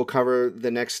 obviously we'll cover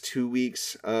the next 2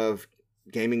 weeks of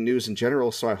gaming news in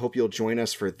general, so I hope you'll join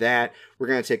us for that. We're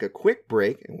going to take a quick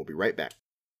break, and we'll be right back.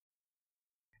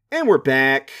 And we're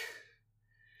back.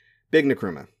 Big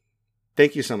Nkrumah,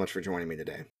 thank you so much for joining me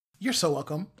today. You're so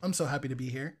welcome. I'm so happy to be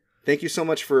here. Thank you so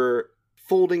much for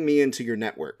folding me into your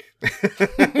network.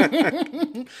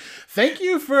 Thank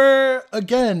you for,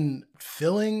 again,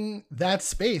 filling that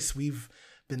space. We've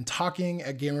been talking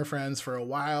at Gamer Friends for a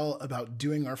while about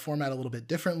doing our format a little bit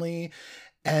differently.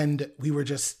 And we were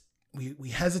just, we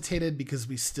hesitated because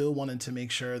we still wanted to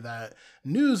make sure that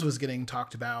news was getting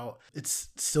talked about. It's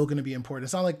still going to be important.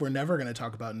 It's not like we're never going to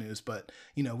talk about news, but,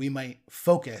 we might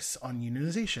focus on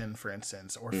unionization, for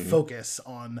instance, or focus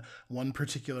on one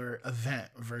particular event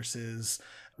versus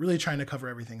really trying to cover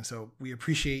everything. So we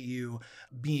appreciate you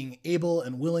being able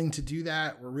and willing to do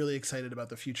that. We're really excited about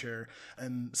the future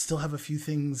and still have a few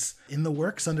things in the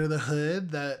works under the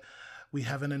hood that we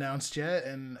haven't announced yet.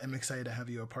 And I'm excited to have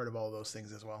you a part of all of those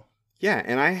things as well. Yeah,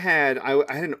 and I had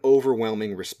an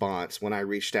overwhelming response when I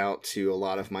reached out to a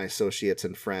lot of my associates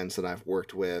and friends that I've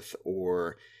worked with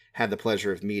or had the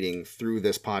pleasure of meeting through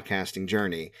this podcasting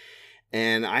journey.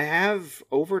 And I have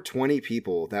over 20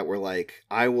 people that were like,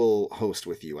 I will host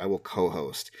with you. I will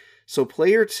co-host. So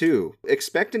Player 2,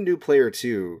 expect a new Player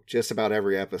 2 just about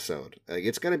every episode. Like,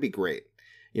 it's going to be great.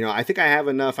 I think I have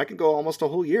enough. I could go almost a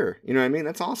whole year. You know what I mean?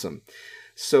 That's awesome.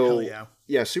 So, Hell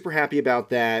yeah, super happy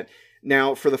about that.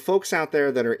 Now, for the folks out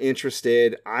there that are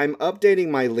interested, I'm updating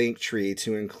my link tree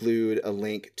to include a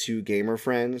link to Gamer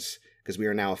Friends because we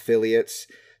are now affiliates.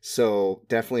 So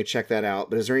definitely check that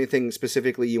out. But is there anything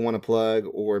specifically you want to plug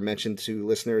or mention to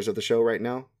listeners of the show right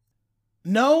now?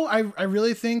 No, I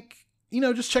really think,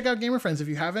 just check out Gamer Friends if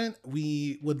you haven't.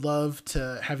 We would love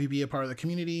to have you be a part of the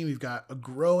community. We've got a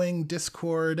growing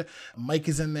Discord. Mike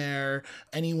is in there.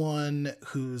 Anyone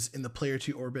who's in the Player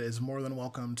 2 orbit is more than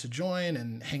welcome to join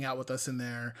and hang out with us in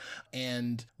there.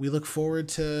 And we look forward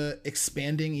to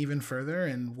expanding even further,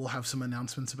 and we'll have some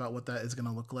announcements about what that is going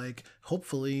to look like,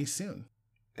 hopefully soon.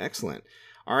 Excellent.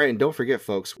 All right, and don't forget,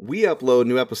 folks, we upload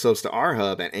new episodes to our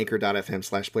hub at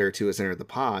anchor.fm/player2 has entered the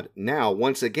pod. Now,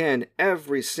 once again,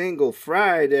 every single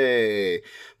Friday.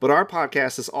 But our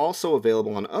podcast is also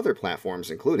available on other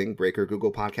platforms, including Breaker,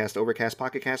 Google Podcast, Overcast,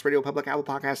 Pocket Cast, Radio Public, Apple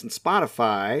Podcasts, and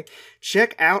Spotify.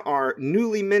 Check out our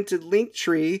newly minted link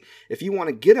tree. If you want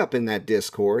to get up in that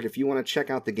Discord, if you want to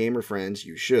check out the Gamer Friends,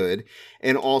 you should.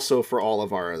 And also for all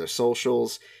of our other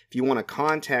socials. If you want to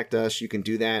contact us, you can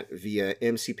do that via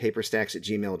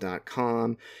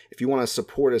mcpaperstacks@gmail.com. If you want to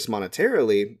support us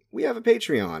monetarily, we have a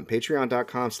Patreon,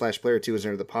 patreon.com/player2 has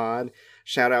entered the pod.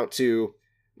 Shout out to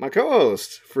my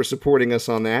co-host for supporting us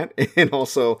on that. And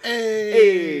also,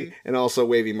 and also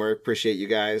Wavy Merc. Appreciate you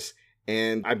guys.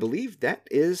 And I believe that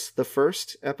is the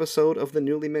first episode of the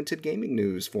newly minted gaming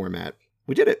news format.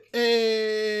 We did it.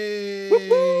 Hey!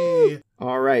 Woo-hoo!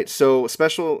 All right. So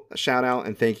special shout out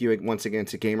and thank you once again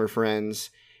to Gamer Friends.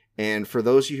 And for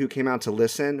those of you who came out to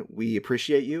listen, we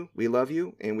appreciate you. We love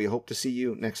you. And we hope to see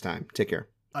you next time. Take care.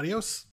 Adios.